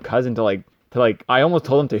 9-year-old cousin to I almost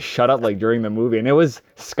told him to shut up like during the movie, and it was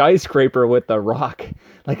Skyscraper with The Rock.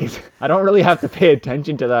 Like I don't really have to pay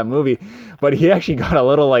attention to that movie, but he actually got a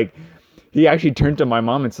little like. He actually turned to my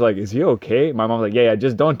mom and said, like, is he okay? My mom's like, yeah,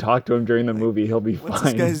 just don't talk to him during the movie. He'll be fine. What's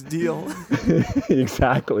this guy's deal?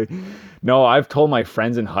 Exactly. No, I've told my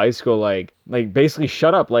friends in high school, like basically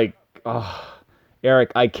shut up. Like, oh,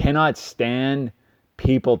 Eric, I cannot stand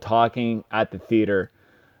people talking at the theater.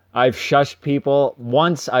 I've shushed people.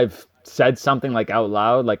 Once I've said something like out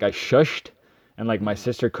loud, like I shushed, and like my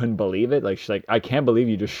sister couldn't believe it. Like she's like, I can't believe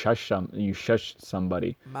you just shushed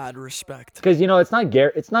somebody. Mad respect. Because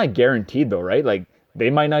it's not guaranteed though, right? Like they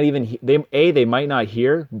might not even they might not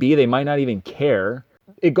hear. B, they might not even care.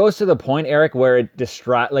 It goes to the point, Eric, where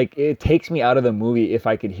it takes me out of the movie if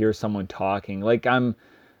I could hear someone talking.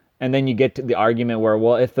 And then you get to the argument where,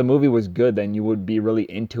 well, if the movie was good, then you would be really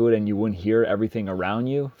into it and you wouldn't hear everything around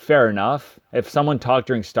you. Fair enough. If someone talked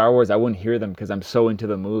during Star Wars, I wouldn't hear them because I'm so into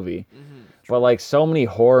the movie. But like so many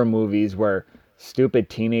horror movies where stupid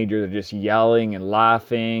teenagers are just yelling and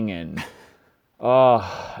laughing and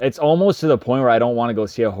it's almost to the point where I don't want to go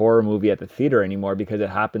see a horror movie at the theater anymore because it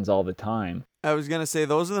happens all the time. I was gonna say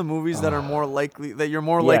those are the movies that are more likely that you're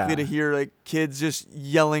more likely to hear like kids just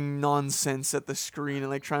yelling nonsense at the screen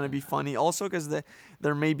and like trying to be funny. Also, because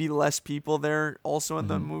there may be less people there also in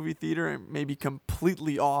the movie theater and maybe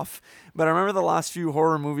completely off. But I remember the last few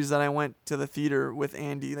horror movies that I went to the theater with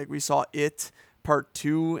Andy. Like we saw It Part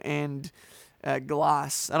 2 and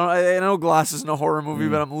Glass. I know Glass isn't a horror movie,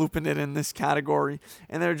 but I'm looping it in this category.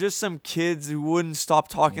 And there are just some kids who wouldn't stop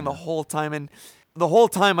talking the whole time, and the whole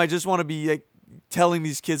time I just want to be like telling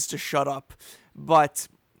these kids to shut up. But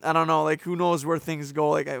I don't know, like who knows where things go.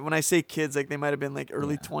 Like when I say kids, like they might have been like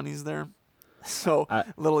early 20s there, so a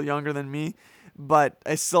little younger than me. But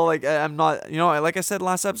I still I'm not, like I said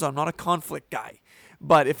last episode, I'm not a conflict guy.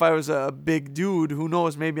 But if I was a big dude, who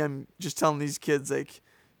knows, maybe I'm just telling these kids like,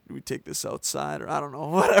 do we take this outside, or I don't know,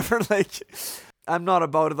 whatever. Like I'm not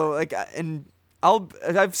about it though. Like and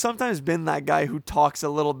I've sometimes been that guy who talks a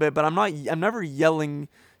little bit, but I'm never yelling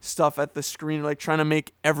stuff at the screen, like trying to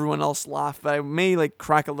make everyone else laugh. But I may like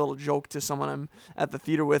crack a little joke to someone I'm at the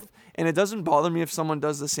theater with, and it doesn't bother me if someone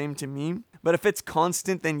does the same to me. But if it's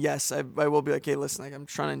constant, then yes, I will be like, hey, listen, like I'm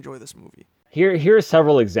trying to enjoy this movie. Here are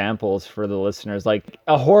several examples for the listeners. Like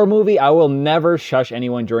a horror movie, I will never shush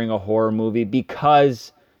anyone during a horror movie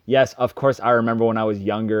because, yes, of course, I remember when I was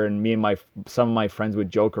younger and me and some of my friends would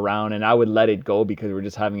joke around and I would let it go because we're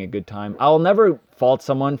just having a good time. I'll never fault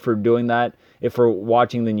someone for doing that if we're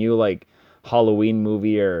watching the new like Halloween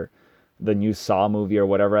movie or the new Saw movie or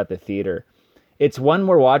whatever at the theater. It's when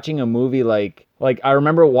we're watching a movie like I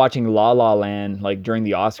remember watching La La Land like during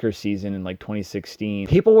the Oscar season in like 2016.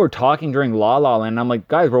 People were talking during La La Land and I'm like,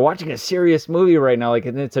 guys, we're watching a serious movie right now. Like,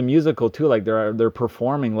 and it's a musical too. Like they're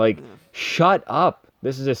performing. Like, shut up.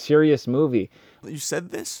 This is a serious movie. You said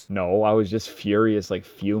this? No, I was just furious, like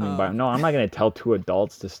fuming by. No, I'm not gonna tell two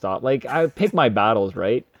adults to stop. Like I pick my battles,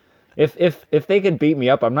 right? If they could beat me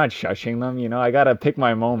up, I'm not shushing them. I gotta pick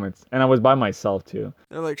my moments. And I was by myself too.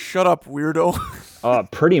 They're like, shut up, weirdo.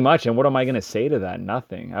 Pretty much. And what am I gonna say to that?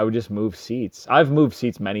 Nothing. I would just move seats. I've moved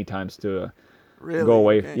seats many times to really? Go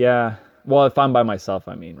away. Okay. Yeah. Well, if I'm by myself,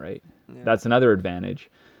 I mean, right? Yeah. That's another advantage.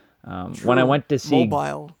 When I went to see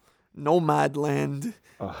Mobile. Nomadland.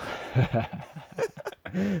 Oh.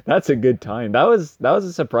 That's a good time. That was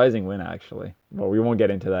a surprising win, actually. Well, we won't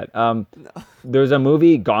get into that. No. There's a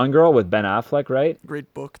movie, Gone Girl, with Ben Affleck, right?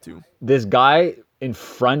 Great book, too. This guy in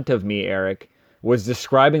front of me, Eric, was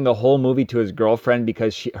describing the whole movie to his girlfriend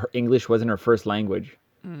because her English wasn't her first language.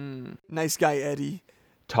 Nice guy, Eddie.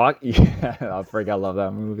 Yeah, I forgot. I love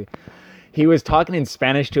that movie. He was talking in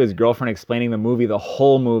Spanish to his girlfriend, explaining the movie, the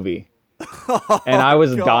whole movie. And I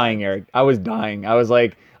was dying, Eric. I was dying. I was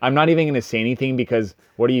like, I'm not even going to say anything because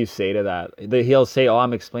what do you say to that? He'll say, oh,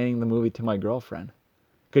 I'm explaining the movie to my girlfriend.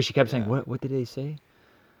 Because she kept saying, what did they say?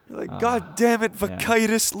 You're like, God damn it,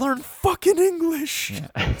 Vakitis, learn fucking English.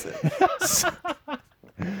 Yeah.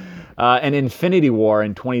 And Infinity War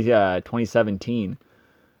in 2017.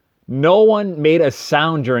 No one made a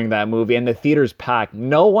sound during that movie, and the theater's packed.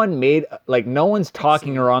 No one's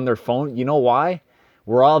talking or on their phone. You know why?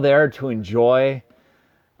 We're all there to enjoy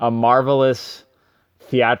a marvelous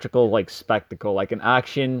theatrical like spectacle, like an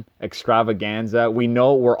action extravaganza. We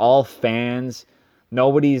know we're all fans.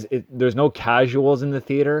 There's no casuals in the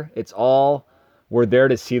theater. It's all we're there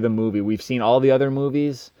to see the movie. We've seen all the other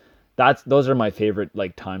movies. Those are my favorite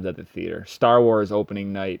like times at the theater. Star Wars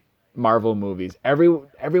opening night, Marvel movies.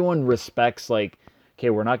 Everyone respects like, okay,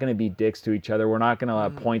 we're not going to be dicks to each other. We're not going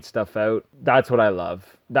to point stuff out. That's what I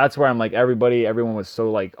love. That's where I'm like, everyone was so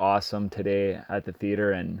like awesome today at the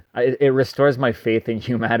theater, and it restores my faith in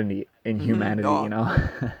humanity, Oh, you know?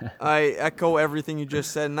 I echo everything you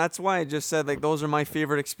just said, and that's why I just said like those are my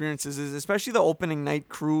favorite experiences, is especially the opening night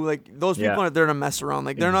crew. Like those people Yeah. aren't there to mess around.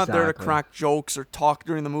 Like they're not there to Exactly. crack jokes or talk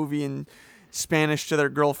during the movie in Spanish to their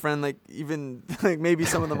girlfriend. Like even like maybe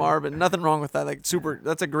some of them are, but nothing wrong with that. Like super,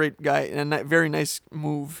 that's a great guy and a very nice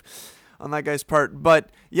move on that guy's part.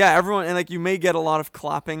 But yeah, everyone, and like you may get a lot of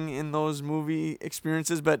clapping in those movie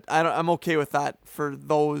experiences, but I'm okay with that for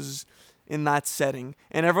those in that setting.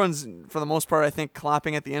 And everyone's, for the most part, I think,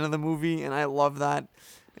 clapping at the end of the movie, and I love that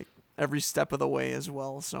like, every step of the way as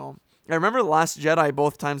well. So I remember The Last Jedi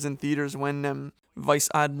both times in theaters when Vice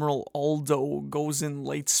Admiral Aldo goes in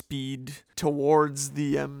light speed towards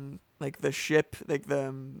the like the ship, like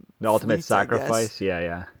The ultimate fleet, I guess. sacrifice.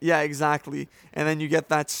 Yeah. Yeah, exactly. And then you get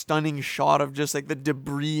that stunning shot of just like the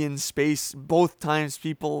debris in space. Both times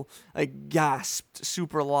people like gasped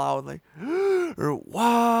super loud, like, or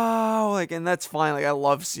wow. Like, and that's fine. Like, I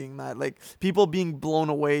love seeing that. Like, people being blown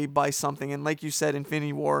away by something. And like you said,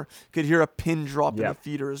 Infinity War, could hear a pin drop in the Yep.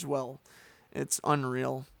 theater as well. It's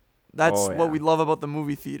unreal. That's Oh, what yeah. we love about the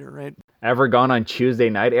movie theater, right? Ever gone on Tuesday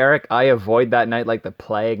night, Eric? I avoid that night like the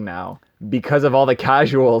plague now because of all the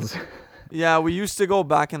casuals. Yeah, we used to go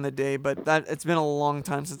back in the day, but that it's been a long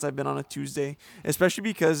time since I've been on a Tuesday, especially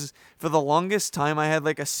because for the longest time I had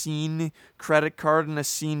like a scene credit card and a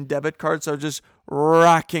scene debit card, so I was just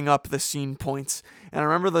racking up the scene points. And I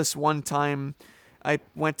remember this one time I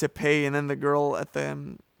went to pay, and then the girl at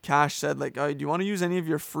the cash said like, "Oh, do you want to use any of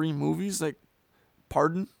your free movies?" Like,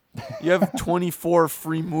 pardon? You have 24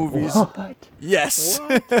 free movies. What? Yes.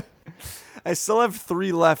 I still have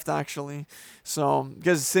 3 left actually. So,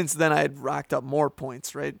 because since then I had racked up more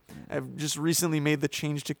points, right? I've just recently made the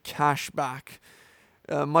change to cash back.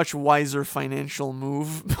 A much wiser financial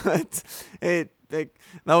move, but that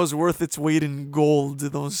was worth its weight in gold,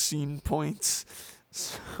 those scene points.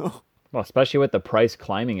 So, Well, especially with the price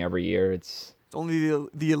climbing every year, it's only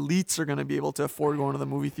the elites are going to be able to afford going to the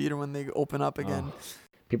movie theater when they open up again.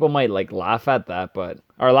 people might like laugh at that, but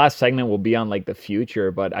our last segment will be on like the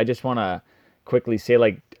future. But I just want to quickly say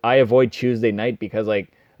like I avoid Tuesday night because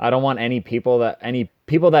like I don't want any people that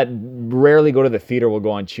rarely go to the theater will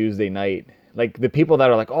go on Tuesday night. Like the people that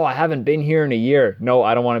are like, oh, I haven't been here in a year. No,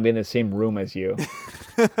 I don't want to be in the same room as you.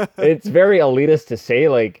 It's very elitist to say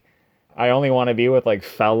like I only want to be with like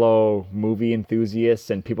fellow movie enthusiasts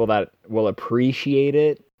and people that will appreciate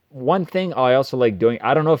it. One thing I also like doing,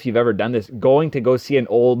 I don't know if you've ever done this, going to go see an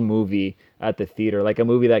old movie at the theater, like a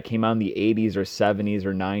movie that came out in the 80s or 70s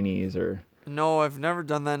or 90s or... No, I've never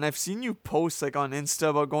done that, and I've seen you post like on Insta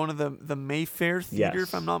about going to the Mayfair Theater, if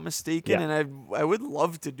Yes. I'm not mistaken, Yeah. and I would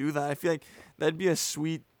love to do that. I feel like that'd be a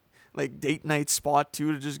sweet like date night spot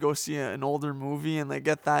too, to just go see an older movie and like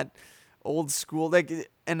get that old school like.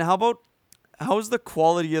 And how's the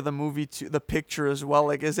quality of the movie to the picture as well?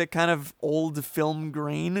 Like, is it kind of old film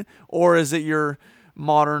grain, or is it your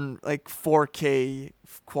modern like 4K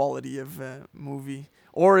quality of movie,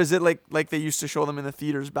 or is it like they used to show them in the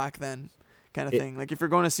theaters back then? Kind of thing. Like if you're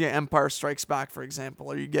going to see Empire Strikes Back, for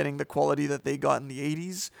example, are you getting the quality that they got in the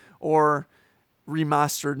 80s or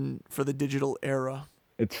remastered for the digital era?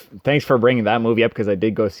 Thanks for bringing that movie up because I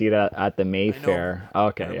did go see it at the Mayfair.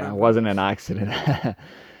 Okay, yeah, it remember. wasn't an accident.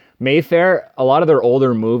 Mayfair, a lot of their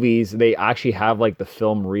older movies, they actually have like the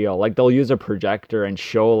film reel. Like they'll use a projector and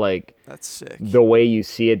show like That's sick. the way you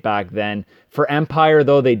see it back then. For Empire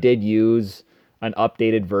though, they did use an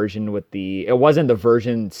updated version with it wasn't the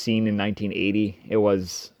version seen in 1980. It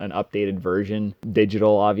was an updated version,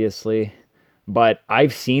 digital obviously. But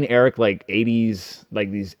I've seen Eric like 80s,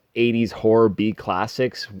 like these 80s horror B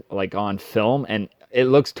classics like on film, and it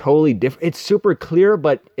looks totally different. It's super clear,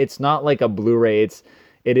 but it's not like a Blu-ray.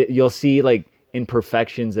 You'll see like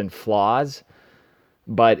imperfections and flaws,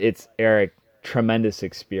 but it's Eric, tremendous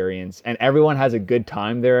experience, and everyone has a good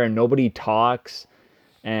time there, and nobody talks.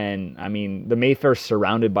 And I mean, the Mayfair's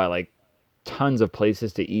surrounded by like tons of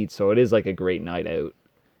places to eat, so it is like a great night out.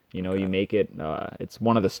 You know, you make it. It's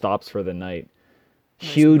one of the stops for the night.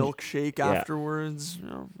 huge milkshake yeah. afterwards.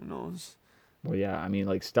 Who knows? Well, yeah, I mean,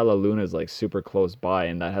 like Stella Luna is like super close by,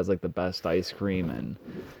 and that has like the best ice cream and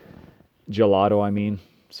gelato. I mean,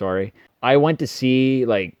 sorry. I went to see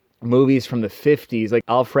like movies from the 50s, like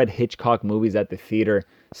Alfred Hitchcock movies at the theater.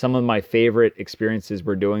 Some of my favorite experiences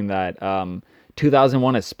were doing that.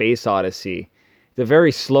 2001: A Space Odyssey. It's a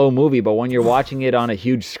very slow movie, but when you're watching it on a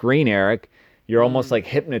huge screen, Eric, you're almost like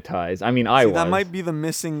hypnotized. I mean, I See, was. that might be the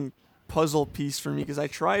missing puzzle piece for me because I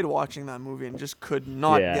tried watching that movie and just could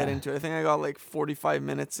not Yeah. get into it. I think I got like 45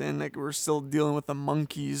 minutes in, like we're still dealing with the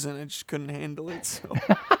monkeys, and I just couldn't handle it. So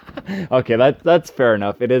Okay, that's fair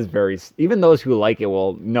enough. It is very. Even those who like it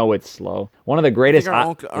will know it's slow. One of the I greatest.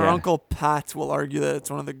 think our uncle Pat will argue that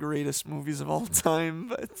it's one of the greatest movies of all time.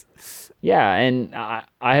 But Yeah, and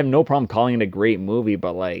I have no problem calling it a great movie,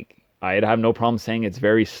 but like I'd have no problem saying it's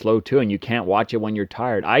very slow too, and you can't watch it when you're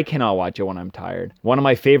tired. I cannot watch it when I'm tired. One of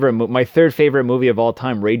my my third favorite movie of all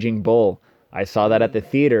time, Raging Bull. I saw that at the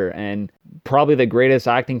theater, and probably the greatest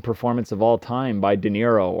acting performance of all time by De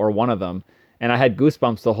Niro, or one of them. And I had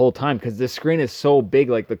goosebumps the whole time because the screen is so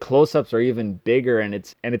big, like the close-ups are even bigger, and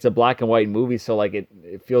it's a black and white movie, so like it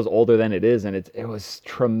feels older than it is, and it was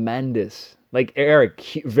tremendous. Like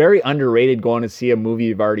Eric, very underrated going to see a movie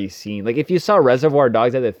you've already seen. Like if you saw Reservoir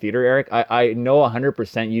Dogs at the theater, Eric, I know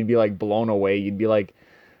 100% you'd be like blown away. You'd be like,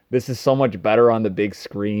 this is so much better on the big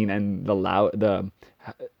screen, and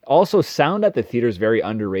also sound at the theater is very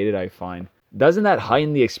underrated, I find. Doesn't that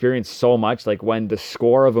heighten the experience so much? Like when the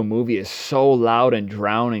score of a movie is so loud and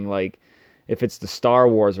drowning, like if it's the Star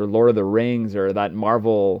Wars or Lord of the Rings or that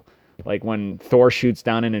Marvel, like when Thor shoots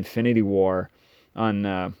down in Infinity War on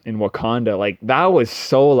in Wakanda, like that was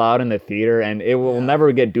so loud in the theater, and it will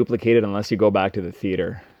never get duplicated unless you go back to the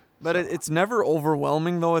theater. But it's never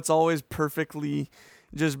overwhelming, though. It's always perfectly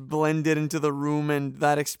just blended into the room, and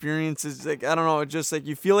that experience is like, I don't know, just like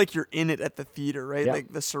you feel like you're in it at the theater, right? Yeah.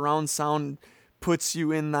 Like the surround sound puts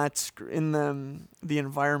you in that in the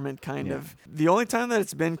environment kind of. The only time that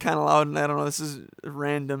it's been kind of loud, and I don't know, this is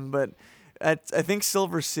random, but I think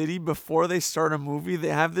Silver City, before they start a movie, they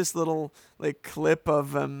have this little like clip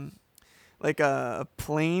of like a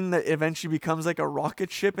plane that eventually becomes like a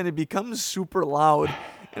rocket ship, and it becomes super loud.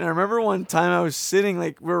 And I remember one time I was sitting,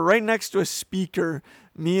 like we were right next to a speaker,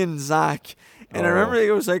 me and Zach, and I remember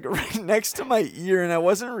it was like right next to my ear, and I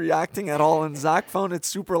wasn't reacting at all, and Zach found it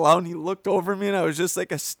super loud, and he looked over me, and I was just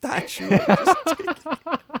like a statue, like, just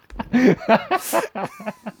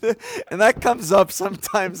and that comes up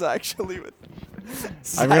sometimes actually with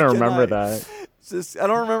Zach. I'm gonna and remember I. that. Just, I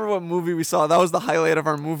don't remember what movie we saw. That was the highlight of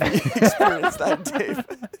our movie experience that day.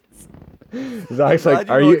 Zach's Glad like,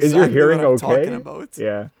 you are know you? Is your exactly hearing what I'm okay? talking about.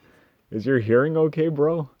 Yeah. Is your hearing okay,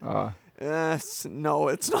 bro? No,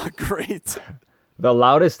 it's not great. The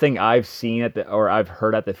loudest thing I've seen I've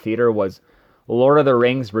heard at the theater was Lord of the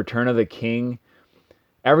Rings: Return of the King.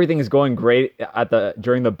 Everything's going great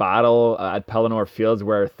during the battle at Pelennor Fields,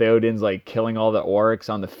 where Theoden's like killing all the orcs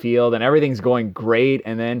on the field, and everything's going great.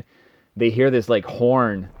 And then they hear this like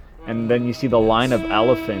horn, and then you see the line of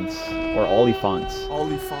elephants or oliphants.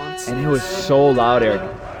 Oliphants. And it was so loud,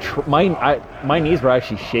 Eric. My knees were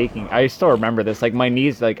actually shaking. I still remember this. Like my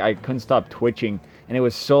knees, like I couldn't stop twitching, and it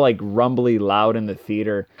was so like rumbly loud in the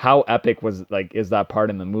theater. How epic is that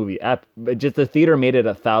part in the movie? But just the theater made it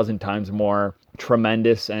 1,000 times more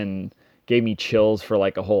tremendous and gave me chills for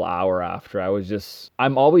like a whole hour after.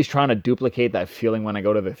 I'm always trying to duplicate that feeling when I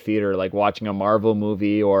go to the theater, like watching a Marvel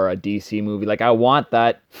movie or a DC movie. Like I want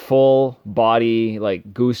that full body,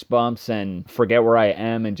 like goosebumps and forget where I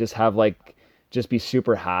am and just be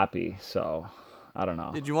super happy. So I don't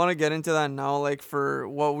know. Did you want to get into that now, like for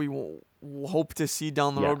what we hope to see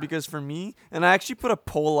down the road? Because for me, and I actually put a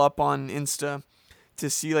poll up on Insta to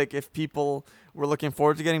see like if people were looking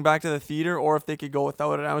forward to getting back to the theater or if they could go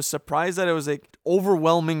without it. I was surprised that it was like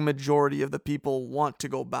overwhelming majority of the people want to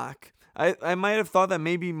go back. I might have thought that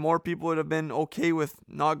maybe more people would have been okay with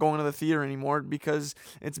not going to the theater anymore, because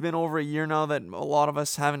it's been over a year now that a lot of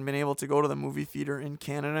us haven't been able to go to the movie theater in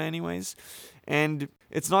Canada anyways. And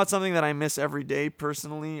it's not something that I miss every day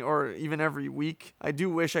personally, or even every week. I do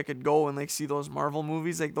wish I could go and like see those Marvel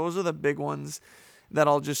movies. Like those are the big ones that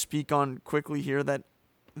I'll just speak on quickly here, that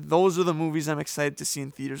those are the movies I'm excited to see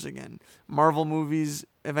in theaters again. Marvel movies,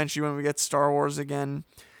 eventually when we get Star Wars again,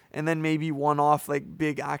 and then maybe one-off like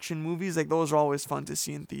big action movies. Like those are always fun to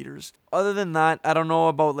see in theaters. Other than that, I don't know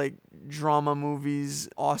about like drama movies,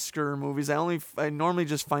 Oscar movies. I normally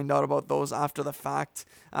just find out about those after the fact,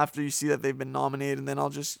 after you see that they've been nominated, and then I'll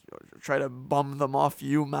just try to bum them off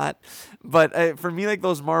you, Matt. But for me, like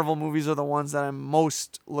those Marvel movies are the ones that I'm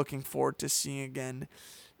most looking forward to seeing again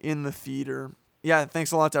in the theater. Yeah,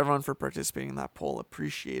 thanks a lot to everyone for participating in that poll.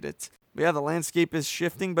 Appreciate it. But yeah, the landscape is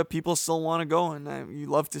shifting, but people still want to go, and you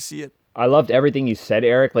love to see it. I loved everything you said,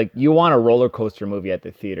 Eric. Like, you want a roller coaster movie at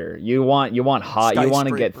the theater. You want hot. You want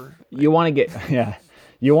to get yeah.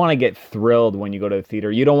 You want to get thrilled when you go to the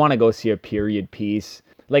theater. You don't want to go see a period piece.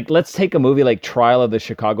 Like, let's take a movie like Trial of the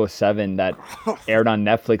Chicago 7 that aired on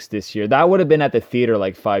Netflix this year. That would have been at the theater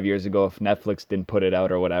like 5 years ago if Netflix didn't put it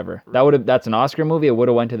out or whatever. That's an Oscar movie. It would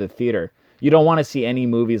have went to the theater. You don't want to see any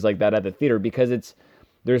movies like that at the theater because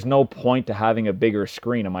there's no point to having a bigger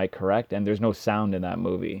screen, am I correct? And there's no sound in that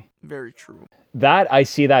movie. Very true. That, I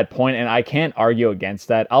see that point, and I can't argue against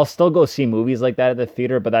that. I'll still go see movies like that at the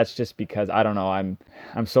theater, but that's just because, I don't know, I'm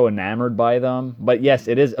so enamored by them. But yes,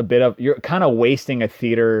 it is a bit of, you're kind of wasting a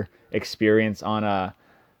theater experience on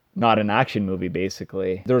not an action movie,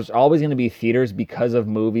 basically. There's always going to be theaters because of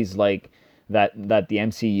movies like that the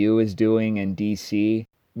MCU is doing and DC.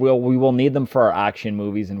 We will need them for our action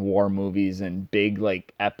movies and war movies and big,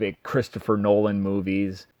 like, epic Christopher Nolan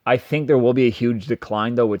movies. I think there will be a huge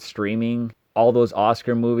decline, though, with streaming. All those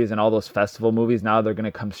Oscar movies and all those festival movies, now they're going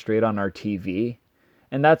to come straight on our TV.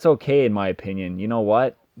 And that's okay, in my opinion. You know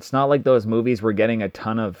what? It's not like those movies were getting a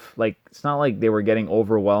ton of, like, it's not like they were getting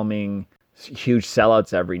overwhelming, huge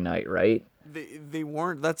sellouts every night, right? They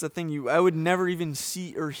weren't. That's the thing. I would never even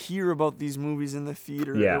see or hear about these movies in the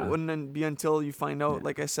theater. Yeah. It wouldn't be until you find out,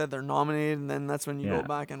 like I said, they're nominated, and then that's when you go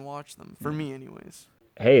back and watch them. For me, anyways.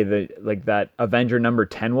 Hey, that Avenger number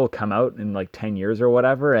 10 will come out in like 10 years or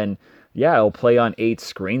whatever, and yeah, it'll play on 8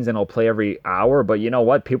 screens and it'll play every hour. But you know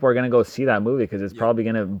what? People are gonna go see that movie because it's probably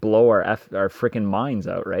gonna blow our freaking minds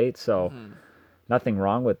out, right? So, nothing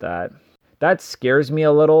wrong with that. That scares me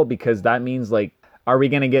a little because that means, like, are we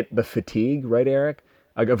going to get the fatigue, right, Eric?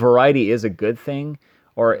 Like, a variety is a good thing,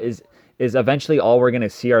 or is eventually all we're going to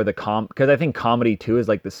see are the because I think comedy too is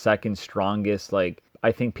like the second strongest. Like,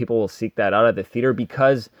 I think people will seek that out at the theater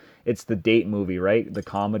because it's the date movie, right? The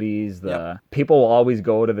comedies, people will always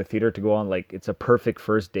go to the theater to go on, like, it's a perfect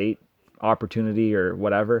first date opportunity or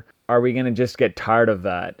whatever. Are we going to just get tired of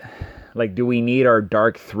that? Like, do we need our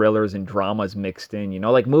dark thrillers and dramas mixed in? You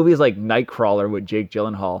know, like movies like Nightcrawler with Jake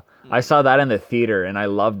Gyllenhaal. I saw that in the theater and I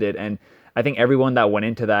loved it. And I think everyone that went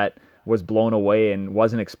into that was blown away and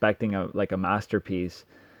wasn't expecting a masterpiece.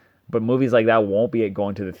 But movies like that won't be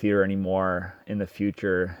going to the theater anymore in the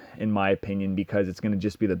future, in my opinion, because it's going to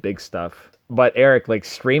just be the big stuff. But Eric, like,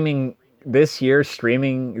 streaming this year,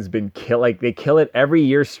 streaming has been like, they kill it every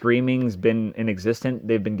year. Streaming's been in existence.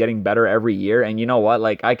 They've been getting better every year. And you know what?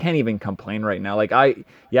 Like, I can't even complain right now. Like, I'm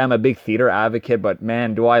a big theater advocate, but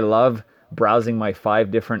man, do I love browsing my 5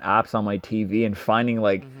 different apps on my TV and finding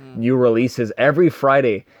like new releases every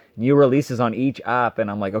Friday, new releases on each app. And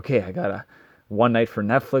I'm like, okay, I got one night for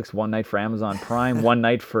Netflix, one night for Amazon Prime, one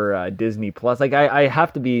night for Disney Plus. Like, I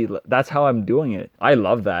have to be, that's how I'm doing it. I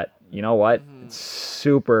love that. You know what? It's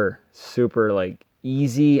super like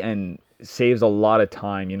easy and saves a lot of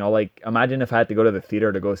time. You know, like, imagine if I had to go to the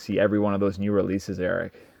theater to go see every one of those new releases,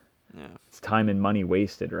 Eric. Yeah. It's time and money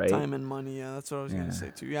wasted, right? Time and money, yeah. That's what I was going to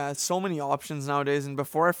say, too. Yeah, it's so many options nowadays. And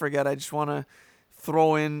before I forget, I just want to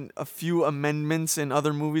throw in a few amendments in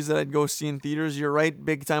other movies that I'd go see in theaters. You're right,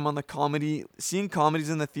 big time on the comedy. Seeing comedies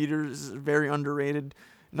in the theaters is very underrated.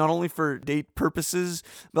 Not only for date purposes,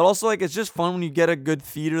 but also, like, it's just fun when you get a good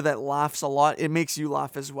theater that laughs a lot. It makes you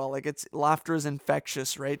laugh as well. Like, laughter is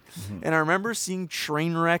infectious, right? And I remember seeing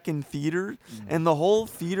Trainwreck in theater, and the whole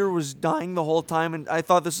theater was dying the whole time, and I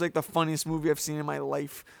thought this was like the funniest movie I've seen in my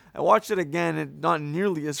life. I watched it again, and not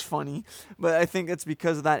nearly as funny, but I think it's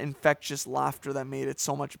because of that infectious laughter that made it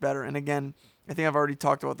so much better. And again, I think I've already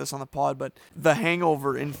talked about this on the pod, but The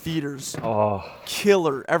Hangover in theaters,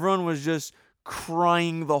 killer. Everyone was just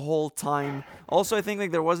crying the whole time. Also, I think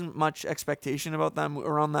like there wasn't much expectation about that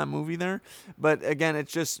around that movie there, but again, it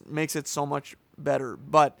just makes it so much better.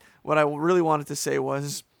 But what I really wanted to say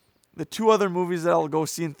was the 2 other movies that I'll go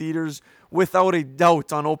see in theaters without a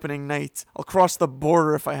doubt on opening night. I'll cross the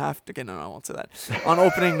border if I have to. Okay, no, I won't say that. On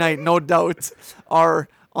opening night, no doubt, are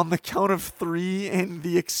On the Count of 3 and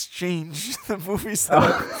The Exchange. The movies that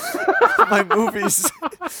are my movies.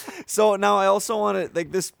 So now I also want to,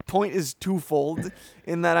 like, this point is twofold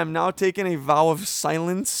in that I'm now taking a vow of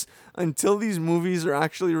silence until these movies are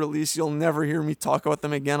actually released. You'll never hear me talk about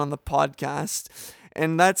them again on the podcast.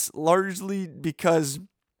 And that's largely because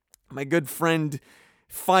my good friend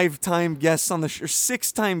 5-time guest on the show,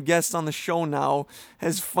 6-time guest on the show now,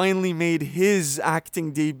 has finally made his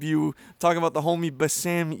acting debut. Talking about the homie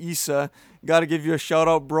Bassam Issa. Got to give you a shout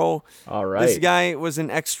out, bro. All right. This guy was an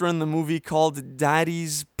extra in the movie called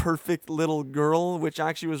Daddy's Perfect Little Girl, which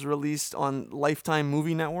actually was released on Lifetime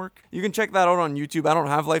Movie Network. You can check that out on YouTube. I don't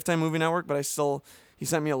have Lifetime Movie Network, but he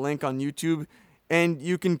sent me a link on YouTube. And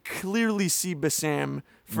you can clearly see Bassam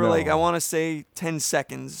for I want to say 10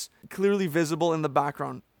 seconds, clearly visible in the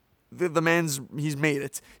background. The he's made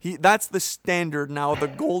it. That's the standard now, the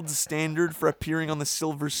gold standard for appearing on the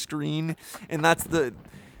silver screen, and that's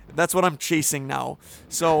what I'm chasing now.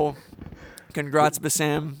 So, congrats,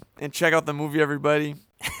 Bassam, and check out the movie, everybody.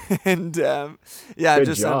 And Good I'm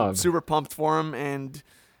job. super pumped for him, and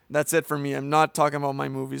that's it for me. I'm not talking about my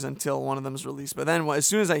movies until one of them is released. But then as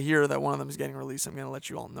soon as I hear that one of them is getting released, I'm going to let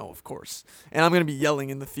you all know, of course. And I'm going to be yelling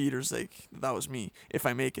in the theaters like, that was me, if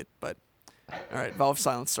I make it. But, all right, Valve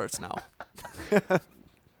Silence starts now.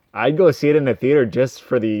 I'd go see it in the theater just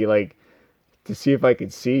for to see if I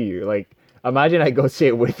could see you. Imagine I go see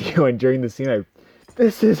it with you, and during the scene,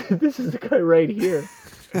 this is the guy right here.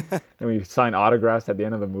 And we sign autographs at the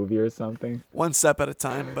end of the movie or something. One step at a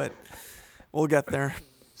time, but we'll get there.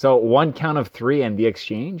 So one count of three and the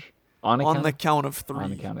exchange on the count of three. On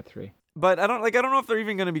the count of three. But I don't know if they're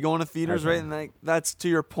even going to be going to theaters, right? And that's to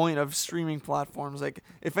your point of streaming platforms.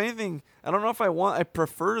 If anything, I don't know if I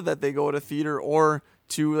prefer that they go to theater or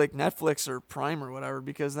to Netflix or Prime or whatever,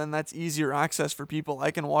 because then that's easier access for people. I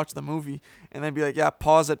can watch the movie and then be like, yeah,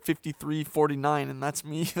 pause at 53:49, and that's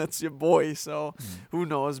me, that's your boy. So who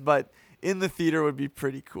knows? But in the theater would be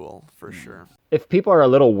pretty cool for sure. If people are a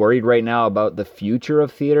little worried right now about the future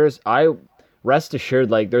of theaters, I rest assured,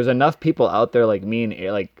 there's enough people out there like me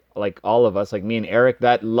and like all of us, like me and Eric,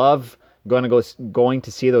 that love going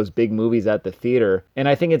to see those big movies at the theater. And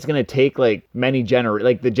I think it's going to take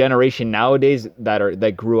the generation nowadays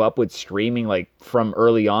that grew up with streaming from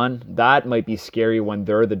early on. That might be scary when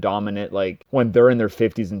they're the dominant, when they're in their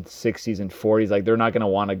 50s and 60s and 40s, they're not going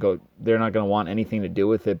to want anything to do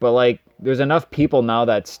with it. But there's enough people now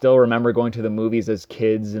that still remember going to the movies as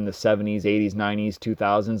kids in the 70s, 80s, 90s,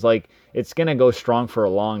 2000s. It's going to go strong for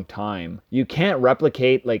a long time. You can't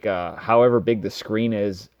replicate however big the screen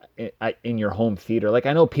is in your home theater.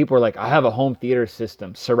 I know people are like, I have a home theater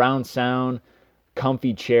system, surround sound,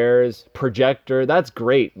 comfy chairs, projector. That's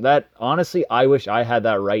great. That honestly, I wish I had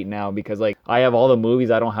that right now, because I have all the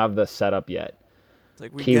movies. I don't have the setup yet.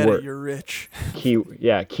 It's we get it, you're rich.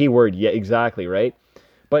 Keyword. Yeah, exactly. Right.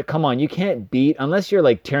 But come on, you can't beat, unless you're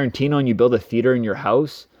like Tarantino and you build a theater in your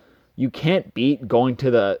house, you can't beat going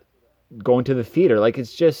to the theater.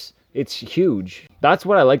 It's huge. That's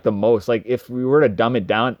what I like the most. If we were to dumb it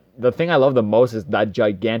down, the thing I love the most is that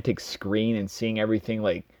gigantic screen and seeing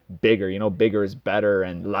everything bigger. Bigger is better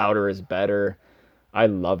and louder is better. I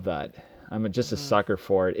love that. I'm just a sucker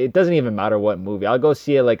for it. It doesn't even matter what movie. I'll go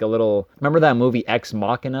see it remember that movie Ex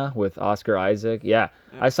Machina with Oscar Isaac? Yeah.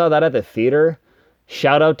 I saw that at the theater.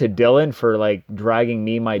 Shout out to Dylan for dragging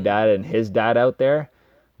me, my dad, and his dad out there.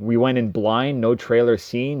 We went in blind, no trailer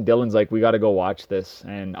seen. Dylan's like, we got to go watch this.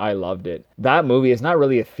 And I loved it. That movie is not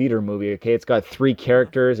really a theater movie, okay? It's got 3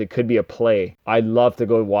 characters. It could be a play. I'd love to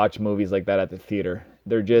go watch movies like that at the theater.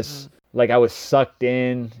 They're just, I was sucked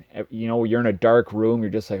in. You're in a dark room. You're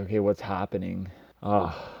just okay, what's happening?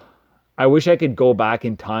 I wish I could go back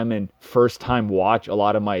in time and first time watch a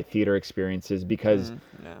lot of my theater experiences, because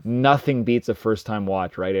nothing beats a first time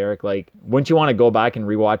watch, right, Eric? Wouldn't you want to go back and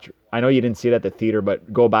rewatch? I know you didn't see it at the theater,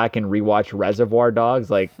 but go back and rewatch Reservoir Dogs,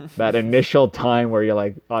 that initial time where you're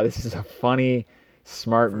like, oh, this is a funny,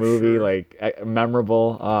 smart movie,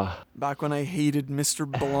 memorable. Back when I hated Mr.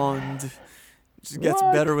 Blonde. Just gets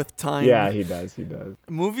better with time. Yeah, he does.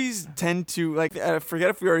 Movies tend to, I forget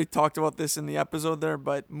if we already talked about this in the episode there,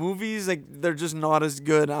 but movies, they're just not as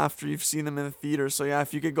good after you've seen them in the theater. So yeah,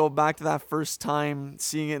 if you could go back to that first time,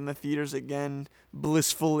 seeing it in the theaters again,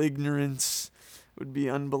 blissful ignorance would be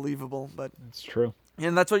unbelievable. But it's true.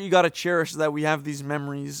 And that's what you got to cherish, that we have these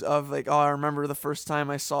memories of I remember the first time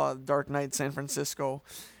I saw Dark Knight San Francisco.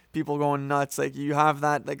 People going nuts. You have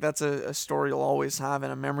that, that's a story you'll always have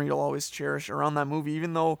and a memory you'll always cherish around that movie,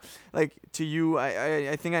 even though to you,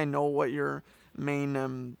 I think I know what your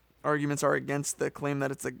main arguments are against the claim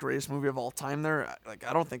that it's the greatest movie of all time there.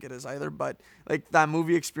 I don't think it is either, but that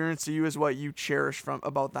movie experience to you is what you cherish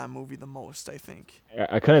about that movie the most, I think.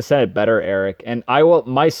 I couldn't have said it better, Eric. And I will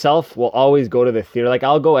always go to the theater.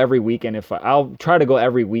 I'll go every weekend. I'll try to go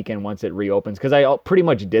every weekend once it reopens, because I pretty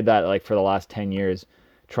much did that for the last 10 years.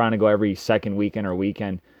 Trying to go every second weekend or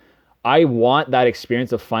weekend. I want that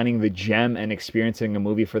experience of finding the gem and experiencing a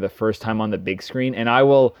movie for the first time on the big screen. And I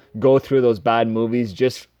will go through those bad movies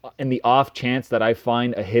just in the off chance that I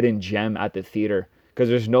find a hidden gem at the theater. Because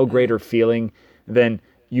there's no greater feeling than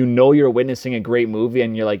you're witnessing a great movie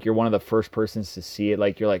and you're one of the first persons to see it.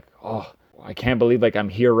 Like you're like, oh, I can't believe like I'm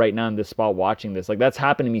here right now in this spot watching this. Like that's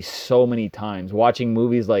happened to me so many times. Watching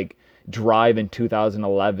movies like Drive in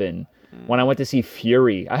 2011. When I went to see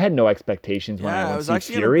Fury, I had no expectations when I went to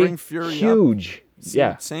see Fury. Bring Fury Huge. up.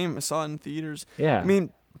 Yeah. Same. I saw it in theaters. Yeah. I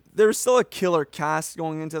mean, there's still a killer cast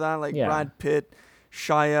going into that, like Brad Pitt,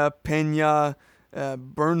 Shia, Pena,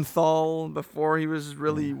 Bernthal before he was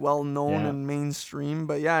really well known and mainstream.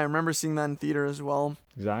 But yeah, I remember seeing that in theater as well.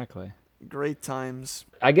 Exactly. Great times.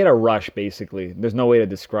 I get a rush basically. There's no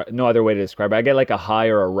other way to describe it. I get like a high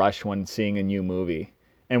or a rush when seeing a new movie.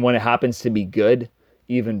 And when it happens to be good,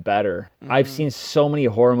 even better. I've seen so many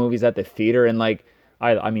horror movies at the theater, and like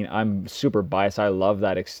I mean I'm super biased. I love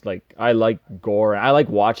that. I like gore. I like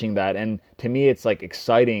watching that, and to me it's like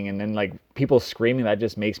exciting. And then like people screaming, that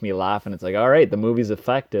just makes me laugh. And it's like, all right, the movie's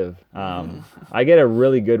effective. I get a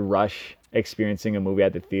really good rush experiencing a movie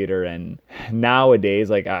at the theater. And nowadays,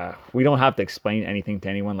 like we don't have to explain anything to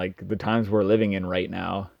anyone. Like the times we're living in right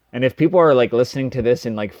now. And if people are like listening to this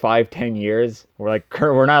in like 5-10 years, we're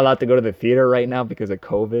not allowed to go to the theater right now because of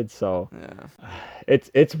COVID. So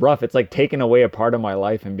it's rough. It's like taking away a part of my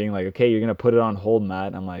life and being like, okay, you're going to put it on hold, Matt.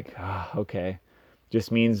 And I'm like, okay.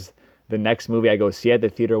 Just means the next movie I go see at the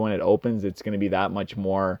theater when it opens, it's going to be that much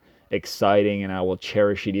more exciting and I will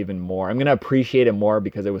cherish it even more. I'm going to appreciate it more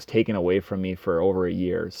because it was taken away from me for over a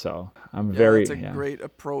year. So I'm that's a great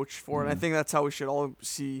approach for it. And I think that's how we should all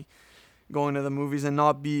see going to the movies and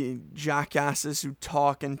not be jackasses who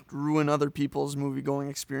talk and ruin other people's movie going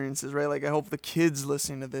experiences, right? Like I hope the kids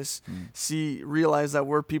listening to this realize that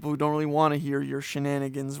we're people who don't really want to hear your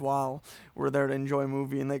shenanigans while we're there to enjoy a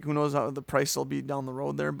movie. And like who knows how the price will be down the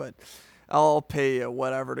road there, but I'll pay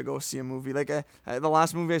whatever to go see a movie. Like the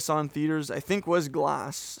last movie I saw in theaters I think was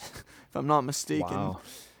Glass, if I'm not mistaken. Wow.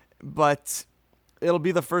 But it'll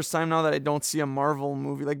be the first time now that I don't see a Marvel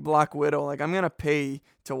movie like Black Widow. Like I'm gonna pay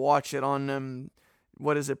to watch it on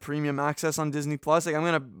what is it, Premium Access on Disney Plus. Like I'm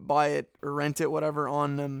gonna buy it or rent it, whatever,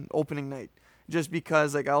 on opening night, just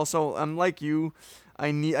because like I'm like you,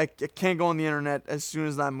 I can't go on the internet as soon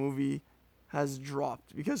as that movie has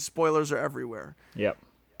dropped because spoilers are everywhere. Yep.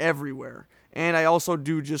 Everywhere, and I also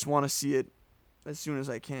do just want to see it as soon as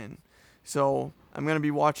I can. So I'm gonna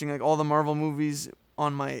be watching like all the Marvel movies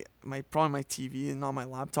on my probably my TV and not my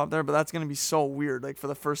laptop there, but that's going to be so weird, like for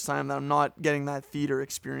the first time that I'm not getting that theater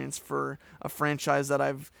experience for a franchise that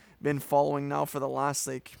I've been following now for the last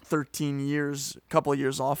like 13 years, couple of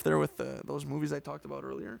years off there with those movies I talked about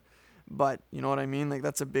earlier. But you know what I mean? Like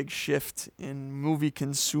that's a big shift in movie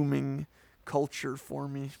consuming culture for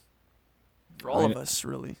me, for all of us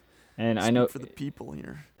really. And I know for the people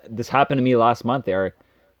here. This happened to me last month, Eric.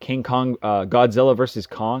 King Kong, Godzilla versus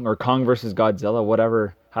Kong, or Kong versus Godzilla,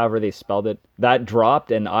 however they spelled it. That dropped,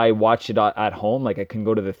 and I watched it at home. Like I couldn't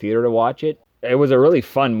go to the theater to watch it. It was a really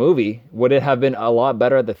fun movie. Would it have been a lot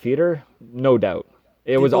better at the theater? No doubt.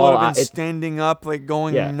 People would have been standing up, like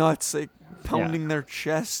going nuts, like pounding their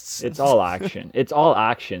chests. It's all action. It's all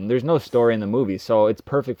action. There's no story in the movie, so it's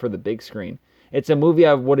perfect for the big screen. It's a movie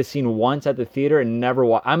I would have seen once at the theater and never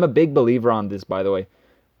watch. I'm a big believer on this, by the way.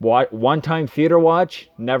 One-time theater watch,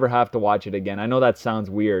 never have to watch it again. I know that sounds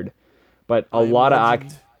weird, but a lot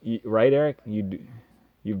of right, Eric?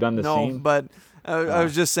 You've done the same? No, but I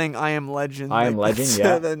was just saying I Am Legend. I Am Legend,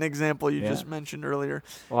 yeah. An example you just mentioned earlier.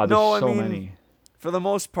 Wow, there's so many. For the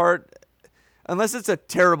most part, unless it's a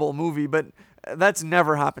terrible movie, but that's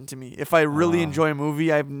never happened to me. If I really enjoy a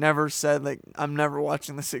movie, I've never said like I'm never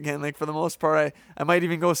watching this again. Like for the most part, I might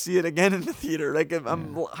even go see it again in the theater. Like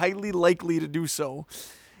I'm highly likely to do so.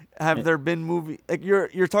 Have there been movie like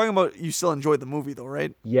you're talking about? You still enjoyed the movie though,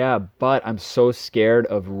 right? Yeah, but I'm so scared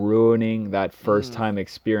of ruining that first time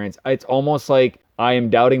experience. It's almost like I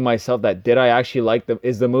am doubting myself that did I actually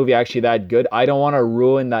is the movie actually that good? I don't want to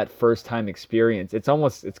ruin that first time experience. It's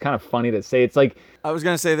kind of funny to say. It's like I was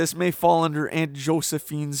gonna say this may fall under Aunt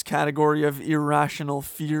Josephine's category of irrational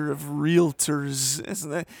fear of realtors,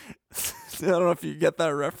 isn't it? I don't know if you get that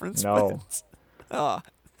reference. No. But,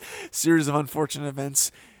 series of unfortunate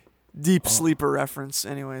events. Deep sleeper reference.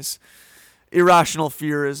 Anyways, irrational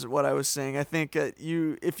fear is what I was saying. I think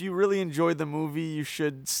if you really enjoyed the movie, you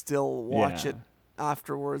should still watch it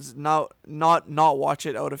afterwards. Not watch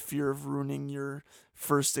it out of fear of ruining your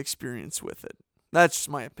first experience with it. That's just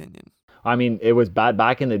my opinion. I mean, it was bad.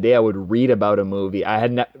 Back in the day, I would read about a movie. I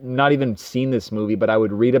had not even seen this movie, but I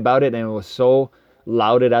would read about it, and it was so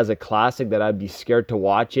lauded as a classic that I'd be scared to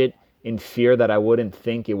watch it in fear that I wouldn't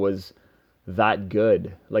think it was that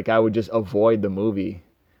good. Like I would just avoid the movie,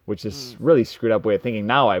 which is really screwed up way of thinking.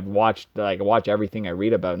 Now I watch everything I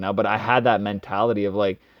read about now, but I had that mentality of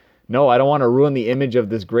like, no, I don't want to ruin the image of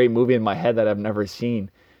this great movie in my head that I've never seen.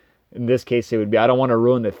 In this case, it would be, I don't want to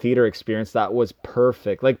ruin the theater experience. That was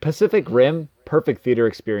perfect. Like Pacific Rim, perfect theater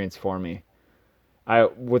experience for me. I,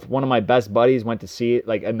 with one of my best buddies, went to see it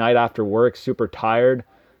like a night after work, super tired,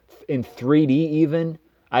 in 3D even.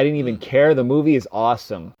 I didn't even care. The movie is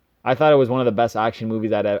awesome. I thought it was one of the best action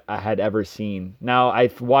movies that I had ever seen. Now,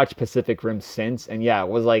 I've watched Pacific Rim since, and yeah, it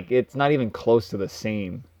was like, it's not even close to the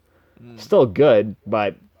same. Still good,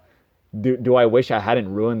 but do I wish I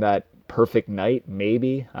hadn't ruined that perfect night?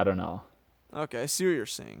 Maybe. I don't know. Okay, I see what you're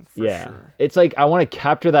saying. For sure. It's like I want to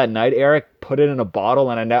capture that night, Eric, put it in a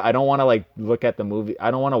bottle, and I don't want to like look at the movie.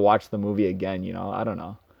 I don't want to watch the movie again, you know? I don't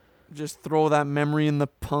know. Just throw that memory in the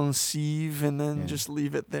pensieve and then just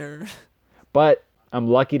leave it there. But I'm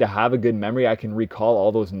lucky to have a good memory. I can recall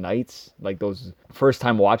all those nights, like those first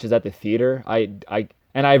time watches at the theater. I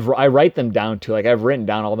write them down too. Like I've written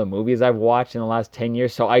down all the movies I've watched in the last 10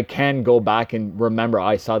 years, so I can go back and remember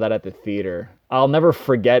I saw that at the theater. I'll never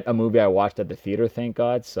forget a movie I watched at the theater, thank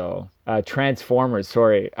God. So Transformers,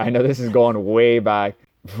 sorry, I know this is going way back.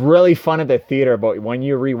 Really fun at the theater, but when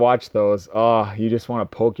you rewatch those, oh, you just want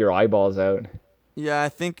to poke your eyeballs out. Yeah, I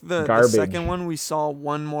think the second one we saw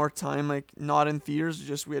one more time, like not in theaters,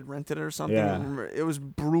 just we had rented it or something. Yeah. It was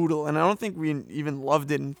brutal, and I don't think we even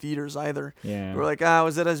loved it in theaters either. Yeah. We were like,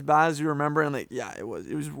 was it as bad as you remember? And like, yeah, it was.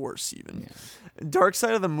 It was worse even. Yeah. Dark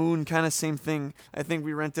Side of the Moon, kind of same thing. I think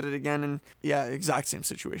we rented it again, and yeah, exact same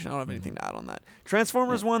situation. I don't have anything to add on that.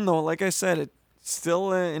 Transformers 1 though, like I said, it's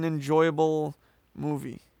still an enjoyable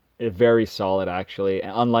movie. Very solid, actually,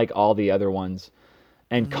 unlike all the other ones.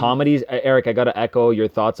 And comedies, Eric, I got to echo your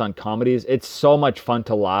thoughts on comedies. It's so much fun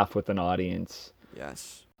to laugh with an audience.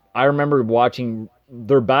 Yes. I remember watching,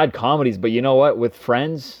 they're bad comedies, but you know what? With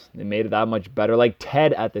friends, they made it that much better. Like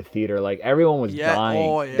Ted at the theater, like everyone was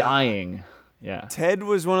dying. Yeah. Ted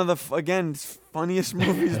was one of the, funniest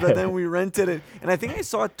movies, but then we rented it. And I think I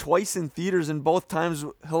saw it twice in theaters, and both times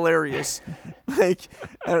hilarious. Like,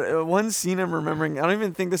 one scene I'm remembering, I don't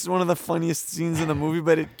even think this is one of the funniest scenes in the movie,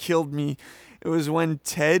 but it killed me. It was when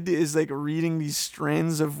Ted is like reading these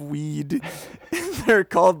strands of weed. They're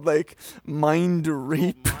called like mind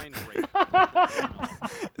rape.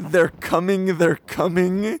 They're coming,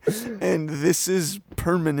 and this is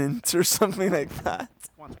permanent or something like that.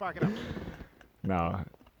 No.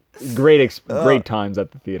 Great times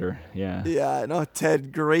at the theater. Yeah. Yeah, no,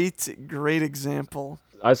 Ted, great example.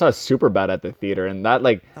 I saw Superbad at the theater, and that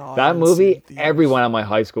that movie, everyone at my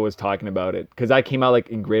high school was talking about it because that came out like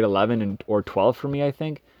in grade 11 or 12 for me, I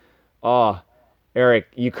think. Oh, Eric,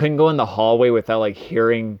 you couldn't go in the hallway without like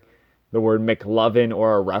hearing the word McLovin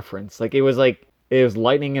or a reference. Like it was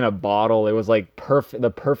lightning in a bottle. It was like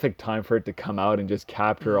the perfect time for it to come out and just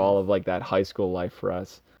capture all of like that high school life for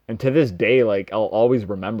us. And to this day, like I'll always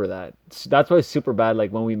remember that. That's why Superbad,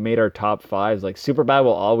 like when we made our top fives, like Superbad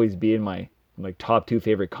will always be in my like top 2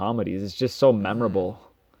 favorite comedies. It's just so memorable,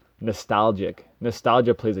 nostalgic.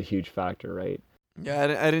 Nostalgia plays a huge factor, right? Yeah,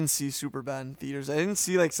 I didn't see Superbad in theaters. I didn't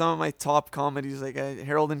see like some of my top comedies, like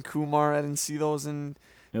Harold and Kumar. I didn't see those in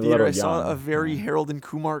theater. I saw a very Harold and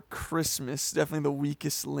Kumar Christmas, definitely the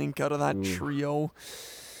weakest link out of that trio.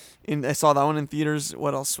 I saw that one in theaters.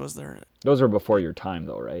 What else was there? Those were before your time,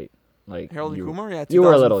 though, right? Like Harold and Kumar, yeah. You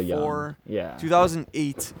were a little young. Yeah.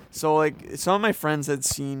 2008. So like some of my friends had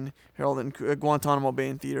seen Harold and Guantanamo Bay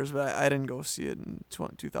in theaters, but I didn't go see it in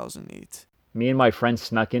 2008. Me and my friends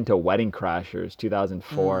snuck into Wedding Crashers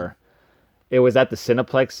 2004. It was at the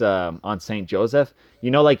Cineplex on St. Joseph.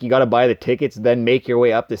 You know, like you got to buy the tickets, then make your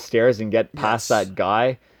way up the stairs and get past that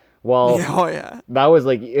guy. Well, that was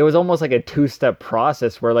like, it was almost like a 2-step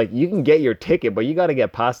process where like you can get your ticket, but you got to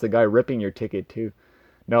get past the guy ripping your ticket too.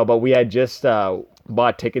 No, but we had just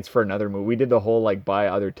bought tickets for another movie. We did the whole like buy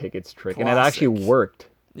other tickets trick, and it actually worked.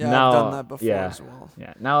 Yeah, I've done that before as well.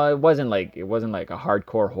 Yeah. Now it wasn't like a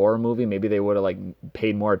hardcore horror movie. Maybe they would have like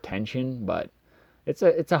paid more attention, but it's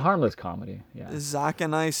a harmless comedy. Yeah. Zach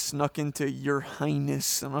and I snuck into Your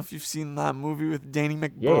Highness. I don't know if you've seen that movie with Danny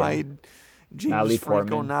McBride, James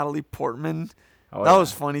Franco, Natalie Portman. That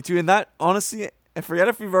was funny too. And that, honestly, I forget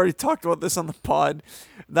if we've already talked about this on the pod.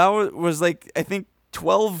 That was like, I think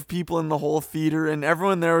 12 people in the whole theater, and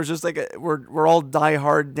everyone there was just like we're all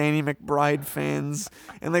diehard Danny McBride fans,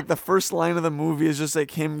 and like the first line of the movie is just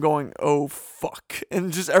like him going, "Oh fuck,"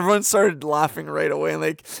 and just everyone started laughing right away, and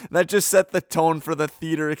like that just set the tone for the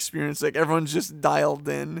theater experience. Like everyone's just dialed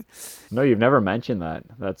in. No, you've never mentioned that.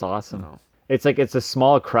 That's awesome. No. It's like it's a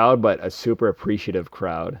small crowd, but a super appreciative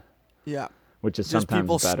crowd, Yeah, which is just sometimes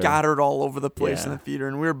people better. scattered all over the place in Yeah. the theater,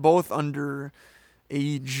 and we were both under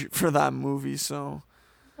age for that movie, so.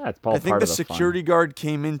 That's all I think part the of the security guard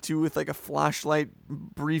came in too with like a flashlight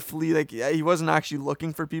briefly. Like yeah, he wasn't actually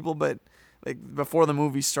looking for people, but like before the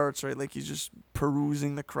movie starts, right? Like he's just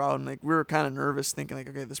perusing the crowd, and like we were kind of nervous, thinking like,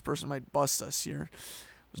 okay, this person might bust us here.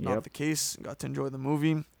 It was not Yep. the case. Got to enjoy the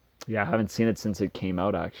movie. Yeah, I haven't seen it since it came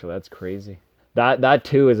out. Actually, that's crazy. That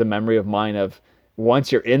too is a memory of mine of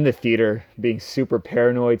once you're in the theater, being super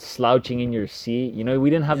paranoid, slouching in your seat. You know, we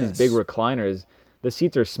didn't have these big Yes. recliners. The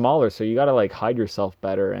seats are smaller, so you gotta like hide yourself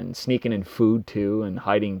better, and sneaking in food too, and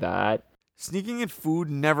hiding that. Sneaking in food,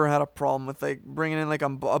 never had a problem with like bringing in like a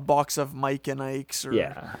box of Mike and Ike's or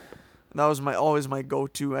Yeah, that was always my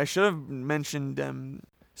go-to. I should have mentioned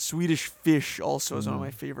Swedish Fish also is one of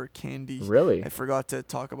my favorite candy. really. I forgot to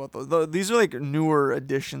talk about those. These are like newer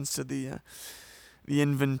additions to the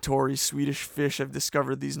inventory. Swedish Fish. I've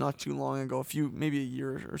discovered these not too long ago, maybe a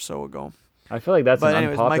year or so ago. I feel like that's But an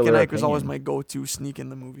anyways, Mike unpopular and Ike was always opinion. my go-to sneak in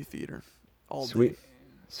the movie theater. All Sweet day.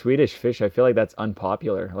 Swedish Fish. I feel like that's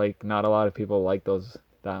unpopular. Like not a lot of people like those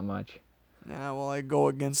that much. Yeah, well, I go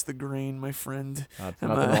against the grain, my friend. That's I'm,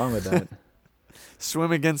 nothing wrong with that.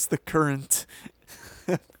 Swim against the current.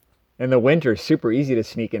 In the winter, super easy to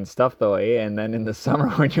sneak in stuff though, eh? And then in the summer,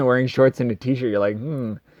 when you're wearing shorts and a t-shirt, you're like,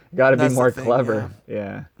 gotta be That's the more thing, clever.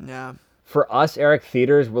 Yeah. Yeah. For us, Eric,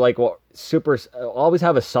 theaters were like, well, always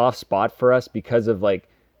have a soft spot for us because of like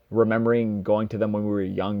remembering going to them when we were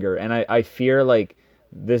younger. And I fear like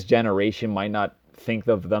this generation might not think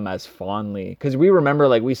of them as fondly because we remember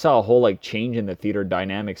like we saw a whole like change in the theater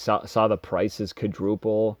dynamics, saw the prices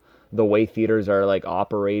quadruple, the way theaters are like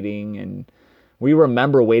operating, and we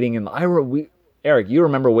remember waiting in. Eric, you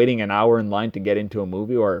remember waiting an hour in line to get into a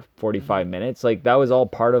movie or 45 minutes? Like that was all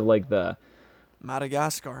part of like the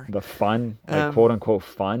Madagascar. fun, like Um, quote unquote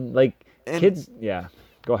fun. Like and kids, yeah.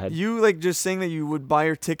 Go ahead. You like just saying that you would buy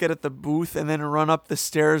your ticket at the booth and then run up the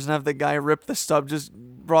stairs and have the guy rip the stub just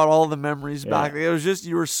brought all the memories back. Yeah. Like, it was just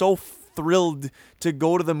you were so thrilled to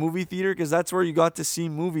go to the movie theater because that's where you got to see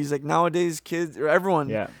movies. Like nowadays, kids or everyone,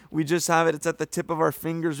 Yeah. we just have it. It's at the tip of our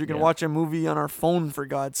fingers. We can Yeah. watch a movie on our phone for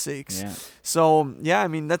God's sakes. Yeah. So yeah, I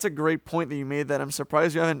mean that's a great point that you made. That I'm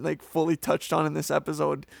surprised you haven't like fully touched on in this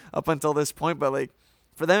episode up until this point. But like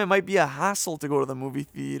for them, it might be a hassle to go to the movie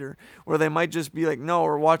theater, or they might just be like, no,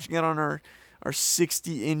 we're watching it on our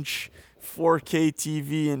 60-inch 4K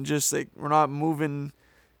TV and just like we're not moving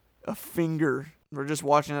a finger. We're just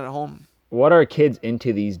watching it at home. What are kids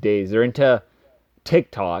into these days? They're into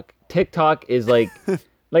TikTok. TikTok is like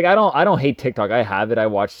like I don't hate TikTok. I have it. I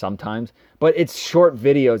watch sometimes, but it's short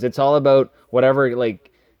videos. It's all about whatever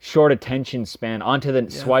like short attention span onto the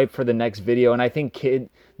swipe for the next video. And I think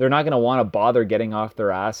they're not going to want to bother getting off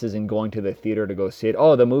their asses and going to the theater to go see it.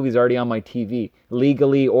 Oh, the movie's already on my TV,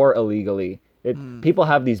 legally or illegally. People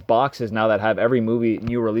have these boxes now that have every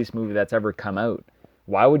new release movie that's ever come out.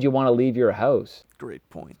 Why would you want to leave your house? Great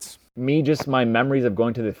points. Just my memories of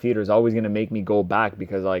going to the theater is always going to make me go back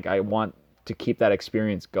because like I want to keep that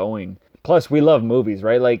experience going. Plus, we love movies,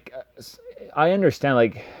 right? Like, I understand,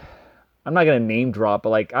 like, I'm not going to name drop, but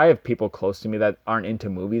like I have people close to me that aren't into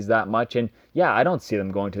movies that much. And yeah, I don't see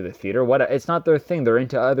them going to the theater. It's not their thing. They're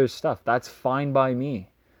into other stuff. That's fine by me.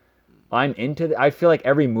 I'm into I feel like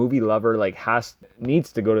every movie lover like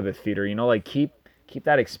needs to go to the theater, you know, like keep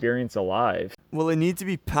that experience alive. Will it need to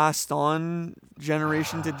be passed on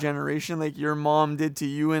generation to generation like your mom did to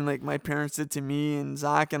you and like my parents did to me and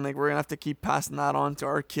Zach, and like we're gonna have to keep passing that on to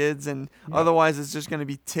our kids, and otherwise it's just gonna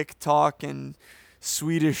be TikTok and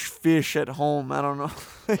Swedish Fish at home. I don't know.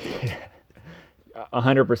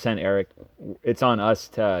 100%, Eric. It's on us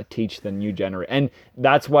to teach the new generation, and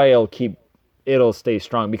that's why it'll stay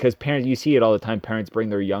strong because parents, you see it all the time. Parents bring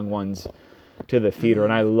their young ones to the theater,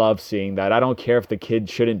 and I love seeing that. I don't care if the kid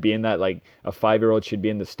shouldn't be in that. Like a 5-year-old should be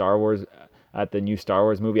in at the new Star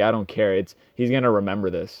Wars movie. I don't care. He's gonna remember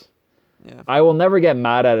this. Yeah. I will never get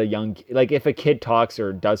mad at like if a kid talks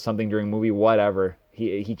or does something during a movie, whatever.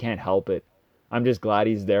 He can't help it. I'm just glad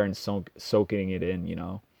he's there and soaking it in, you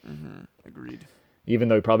know. Agreed. Even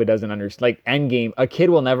though he probably doesn't understand, like Endgame, a kid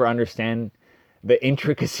will never understand the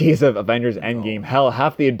intricacies of Avengers Endgame. Hell,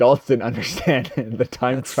 half the adults didn't understand the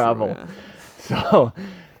time That's travel. true, yeah. So,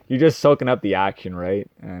 You're just soaking up the action,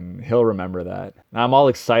 right? And he'll remember that. I'm all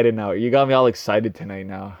excited now. You got me all excited tonight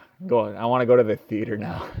now. Go on. I want to go to the theater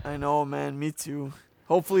now. I know, man. Me too.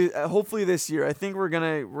 Hopefully this year. I think we're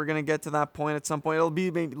gonna get to that point at some point. It'll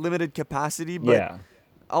be maybe limited capacity, but Yeah.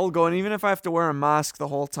 I'll go. And even if I have to wear a mask the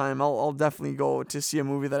whole time, I'll definitely go to see a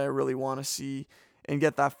movie that I really want to see and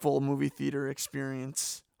get that full movie theater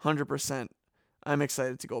experience. 100%. I'm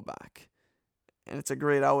excited to go back. And it's a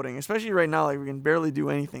great outing, especially right now. Like, we can barely do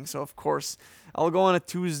anything, so of course I'll go on a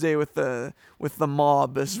Tuesday with the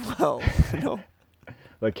mob as well. You know,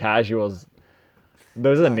 The casuals.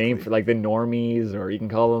 There's a name for like the normies, or you can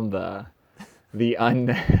call them the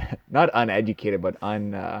not uneducated, but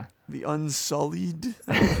the unsullied.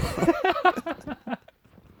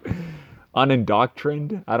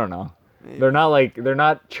 unindoctrined. I don't know. They're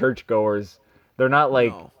not churchgoers. They're not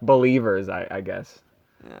like No. believers. I guess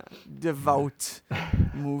Yeah, devout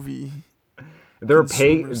movie. they're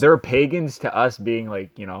Consumers. they're pagans to us being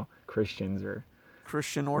like Christians or.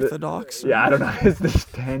 Christian Orthodox. Yeah, I don't know. This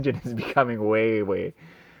tangent is becoming way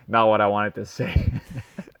not what I wanted to say.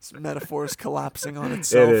 This metaphor is collapsing on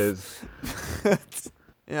itself. It is.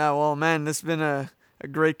 Yeah, well, man, this has been a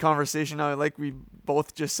great conversation. Now, like we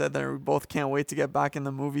both just said there, we both can't wait to get back in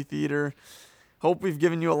the movie theater. Hope we've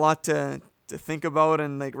given you a lot to think about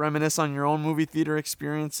and like reminisce on your own movie theater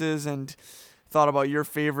experiences and thought about your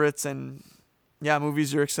favorites and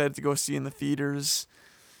movies you're excited to go see in the theaters.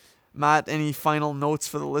 Matt, any final notes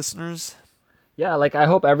for the listeners? Yeah, like I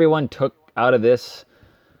hope everyone took out of this,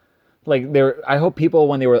 I hope people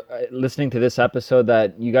when they were listening to this episode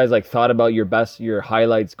that you guys like thought about your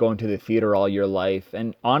highlights going to the theater all your life.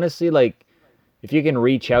 And honestly, like if you can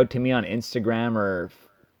reach out to me on Instagram or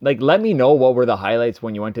like let me know what were the highlights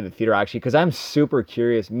when you went to the theater actually, because I'm super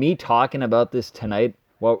curious. Me talking about this tonight,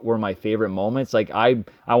 what were my favorite moments? Like I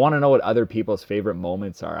want to know what other people's favorite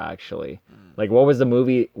moments are actually. Like what's a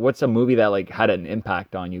movie that like had an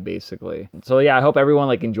impact on you basically? So yeah, I hope everyone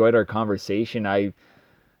like enjoyed our conversation. I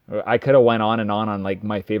could have went on and on like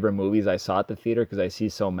my favorite movies I saw at the theater because I see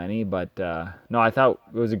so many, but no, I thought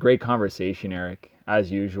it was a great conversation, Eric,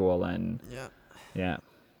 as usual. And yeah,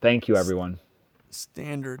 thank you everyone.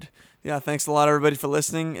 Standard. Yeah, thanks a lot everybody for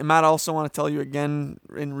listening. And Matt, I also want to tell you again,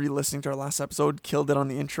 in re-listening to our last episode, killed it on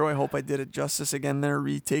the intro. I hope I did it justice again there,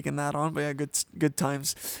 retaking that on. But yeah, good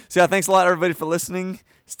times. So yeah, thanks a lot everybody for listening.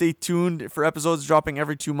 Stay tuned for episodes dropping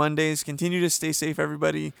every 2 Mondays. Continue to stay safe,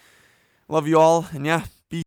 everybody. Love you all, and yeah,